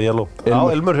 Pápaðu Yellow. Já,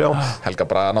 Ilmur, já. Helga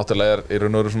Braga náttúrulega er í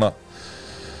raun og veru svona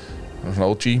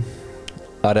OG.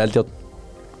 Ari Eldjárn.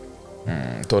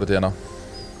 Dóri Dineout.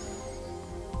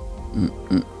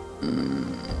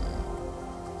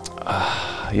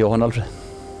 Jóhann Alfreð.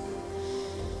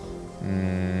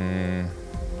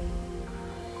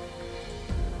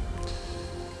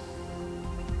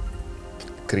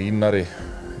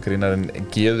 Grínarinn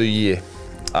geðu ég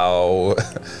á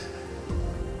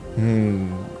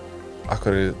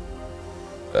akkur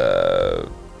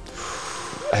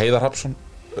Heiðar Hrafnsson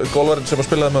golvarinn sem að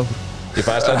spilaði með okkur. Ég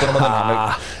fæði slændunum að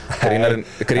hann.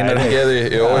 Grínarinn geðu ég.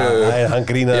 Hann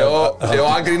grínaði. Jó,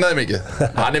 hann grínaði mikið.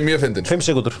 Hann er mjög fyndinn. 5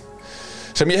 sekúndur.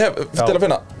 Sem ég hef til að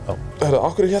finna.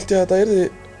 Akkur held ég að þetta yrði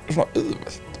svona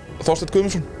auðvelt. Þorsteinn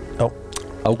Guðmundsson.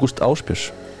 Ágúst Ásbjörns.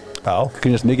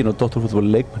 Grínast mikið á Dr. Fútból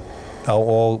leikmenn.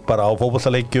 Og bara á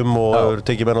fótboltaleikjum og hefur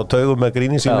tekið menn á taugum með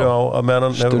gríni sínu á meðan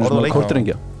hann hefur orðað leik.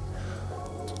 Kortringja.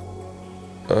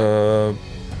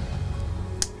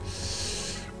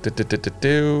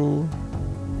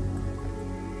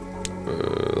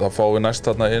 Þá fáum við næst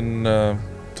þarna inn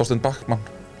Þorsteinn Backmann.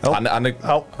 Hann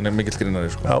er mikill grínari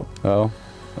sko.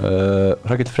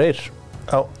 Rakel Freyr.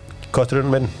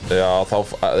 Kötturinn minn. Já, þá,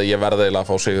 ég verði eiginlega að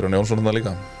fá Sigurjón Jónsson hérna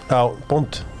líka. Já,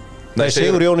 bónd. Nei,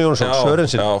 Sigurjón Jónsson, svörinn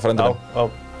sinn. Já, frendurinn.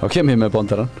 Þá kem ég með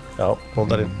bóndarann. Já,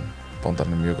 bóndarinn.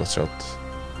 Bóndarinn mjög gott sjátt.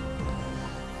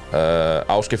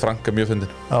 Áski Frank mjög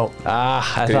fyndin. Já.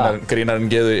 Grínarinn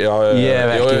geðu, já. Ég hef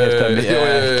ekki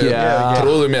heyrt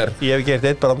Trúðu mér. Ég hef ekki heyrt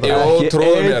eitt brandara. Jú,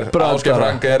 trúðu mér. Áski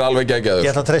Frank alveg geggjaður.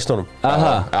 Ég ætla að treysta honum. Já,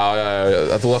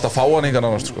 þú ætti að fá hann hingað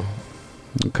annars, sko.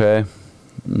 Ok.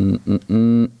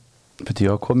 Fyrir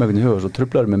ég kom eitthvað í huga, svo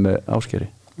trublaður mig með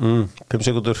Áskeri. 5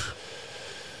 sekúndur.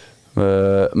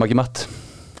 Maggi Matt.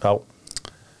 Já.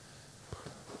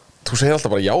 Þú segir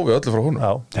alltaf bara já við öllu frá honum.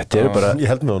 Já. Þetta eru bara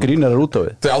grínarar út á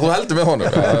við. Já, þú heldur með honum.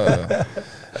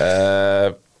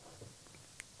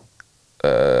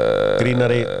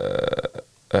 Grínari.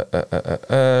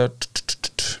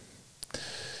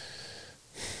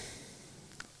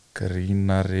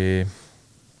 Grínari.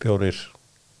 4.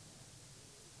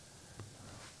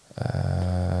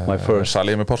 My first.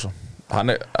 Salíð með Pársa. Hann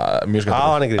mjög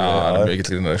skemmtilegur. Hann grínari. Hann mjög mikill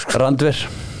grínari, sko. Randver.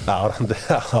 Já, Randver.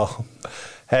 Já.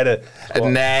 Herru.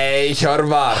 Nei,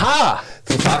 Hjörvar.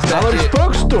 Þú þarft Það var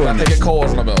spaugstofan. Þú þarft ekki að kóa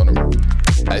svona með honum.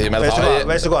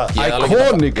 Veistu hvað?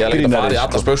 Iconic grínari. Ég hef líka farið í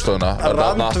alla spaugstofuna.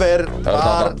 Randver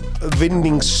var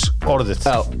vinningsorðið.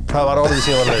 Já. Það var orðið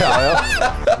sem var leik.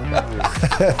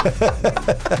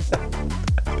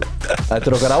 Þetta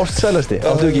okkar ástsælasti.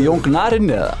 Áttu ekki Jón Gunnar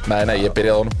inni eða? Nei, ég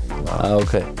byrjaði á honum.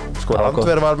 Ok. Sko,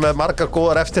 Randver var með margar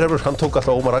góðar eftirherfur. Hann tók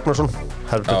alltaf Ómar Ragnarsson.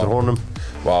 Heldur honum.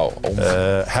 Vá,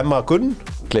 Hemma Gunn.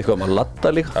 Klikkuðum að ladda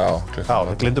líka. Já,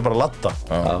 það glindu bara að ladda.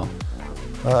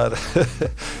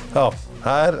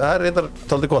 Það er reyndar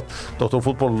taldið gott. Dr.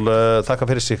 Fútból þakka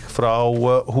fyrir sig frá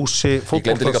húsi fútbóltans. Ég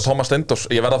glemdi líka Thomas Steindors.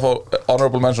 Ég verði að fá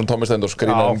honorable mention Thomas Steindors.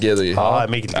 Grínarinn geðu í. Það er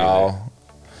mikill grínari.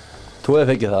 Þú hefði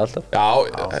fengið það alltaf. Já,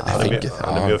 fengið.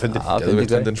 Hann er mjög fyndinn.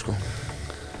 Geðveikt fyndinn, sko.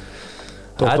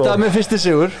 Þetta var með fyrsti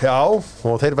sigur. Já,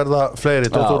 og þeir verða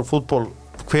fleiri. Dr. Fútból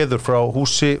kveður frá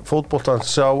húsi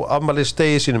fótboltans á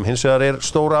afmælisdegi sínum. Hins vegar er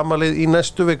stóra afmælið í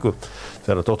næstu viku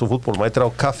þegar Dr. Fútból mætir á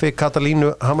Kaffi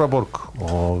Katalínu Hamraborg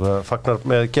og fagnar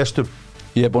með gestum.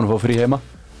 Ég er búinn að fá frí heima.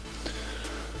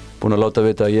 Búinn að láta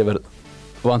vita að ég verð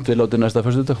vant við látið næsta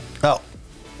föstudag. Já.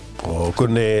 Og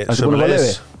Gunni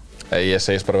sömuleiðis. Ég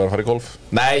segist bara að vera að fara í golf.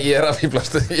 Nei, ég er að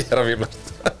fíblast.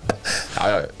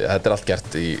 Já, þetta er allt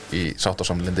gert í sátt og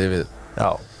samlindi við.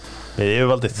 Já, við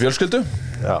yfirvaldið. Fjölskyldu.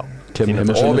 Já. Og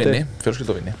vinni,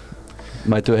 fjölskyldu og vinni.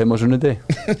 Mætu við heima á sunnudegi.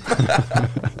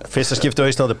 Fyrsta skipti á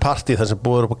Íslandi partí þar sem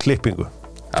búður upp á klippingu.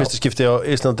 Fyrsta skipti á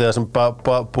Íslandi þar sem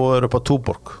búður upp á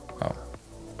túborg.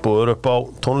 Búður upp á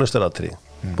tónlistaratriði.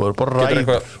 Búður upp á ræður. Getur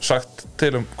eitthvað sagt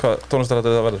til hvað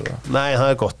tónlistaratriði það verður? Nei, það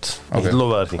er gott. Ég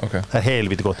lofa þér því. Það er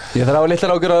helviti gott. Ég þarf að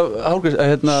litla ágjör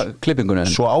af klippingunni.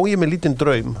 Svo á ég með lítinn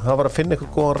draum. Það var að finna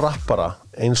eitthvað góðan rappara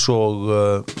eins og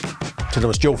til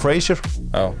dæmis Joe Frazier.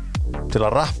 Já. Til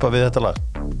að rappa við þetta lag.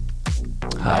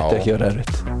 Það er ekki að vera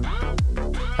erfitt.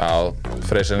 Já,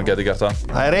 Frasierinn geti gert það.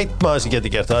 Það er einn maður sem geti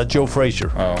gert það, það er Joe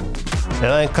Frazier.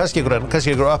 En kannski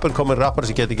einhver up and coming rappar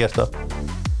sem geti gert það.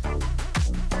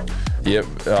 Já,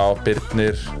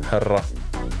 Birnir, Herra.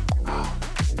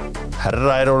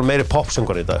 Herra er orðinn meiri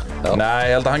popsöngur í dag.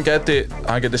 Nei, ég held að hann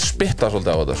geti spittað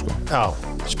svolítið á þetta, sko. Já,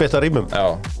 spittað rímum.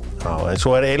 Já, en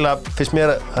svo er eiginlega, fyrst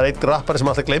mér, það er einn rappari sem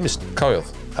alltaf gleymist. Kájóð.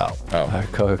 Já.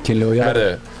 Kynlíf og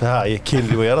jarðar. Já, ég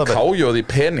kynlíf og jarðar. Kájóð í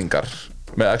peningar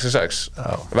með XXX.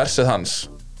 Versið hans.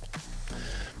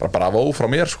 Bara vó frá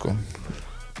mér, sko.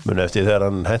 Muni eftir þegar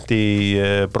hann hendi í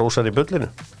brósar í bullinu.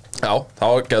 Já, það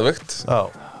var geðveikt. Já,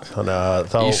 þannig að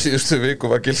þá... Í síðustu viku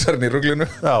var gilsarinn í ruglinu.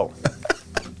 Já.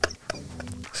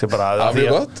 Sem bara að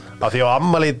því á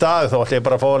ammali í dag þá ætla ég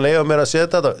bara að fá að leiða mér að setja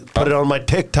þetta. Put it on my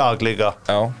TikTok líka.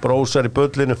 Já. Brósar í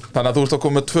bullinu. Þannig að þú ert að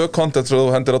koma með 2 content sem þú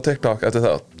hendir á TikTok eftir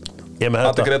það. Ég með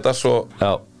þetta. Gretas og...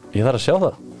 Já, ég þarf að sjá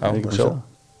það. Já, sjá.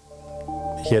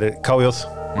 Hér er Kájóð.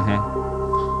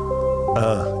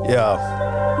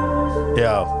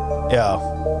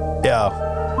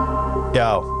 Já.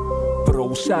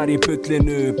 Brósar í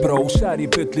bullinu,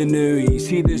 í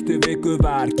síðustu viku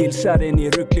var gilsarinn í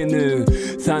ruglinu.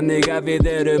 Þannig að við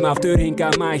erum aftur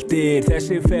hinga mættir.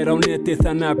 Þessi fer á neti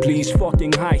þannig að please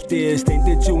fucking hættir.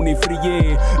 Steindi Jún í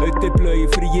fríi, Ötti Blöð í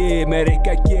fríi. Með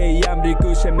Rikka G í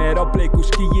Ameríku sem er á bleiku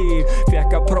skíi.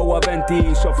 Fekk að prófa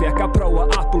Vendís og fekk að prófa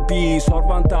Applebee's.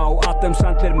 Horfand á Adam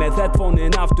Sandler með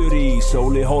headphonein aftur í.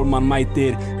 Sóli Hólman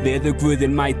mætir,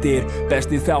 veðurguðinn mætir.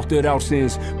 Besti þáttur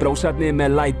ársins, brósarnir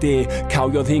með læti.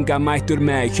 Kájóð hinga mættur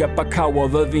með Hjöppa Ká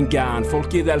og vöðvingjan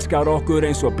Fólkið elskar okkur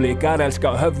eins og blikar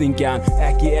elskar höfðingjan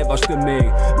Ekki efast mig,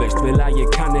 veist vel að ég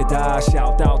kann þetta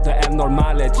Sjátt á það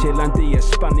normale, chillandi í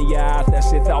Spanja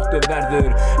Þessi þáttur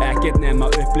verður ekkert nema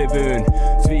upplifun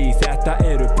Því þetta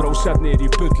eru brósarnir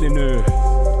í bullinu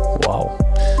Wow.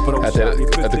 Þetta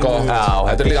er góð,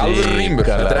 þetta er líka alveg rýmur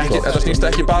Þetta snýst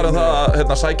ekki bara það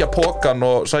að sækja pokan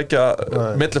og sækja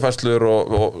millifærslur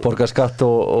og borga skatt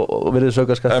og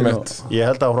virðisaukaskatt Ég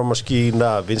held að fram að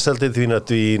skína vinsældin þín að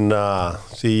dvína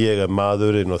því ég er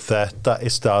maðurinn og þetta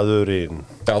er staðurinn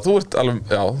Já, þú ert alveg,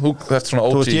 já, þú ert svona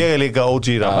OG Þú veist, ég er líka OG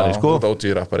rappari, sko Já, þú ert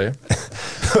OG rappari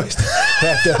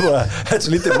Þetta er bara, þetta er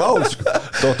svo lítið mál, sko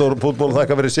Dr. Pútból,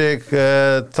 þakka fyrir sig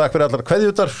Takk fyrir allar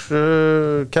kveðjutar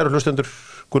Kæru hlustendur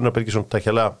Gunnar Birgisson, takk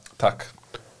hérlega Takk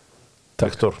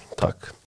Viktor, takk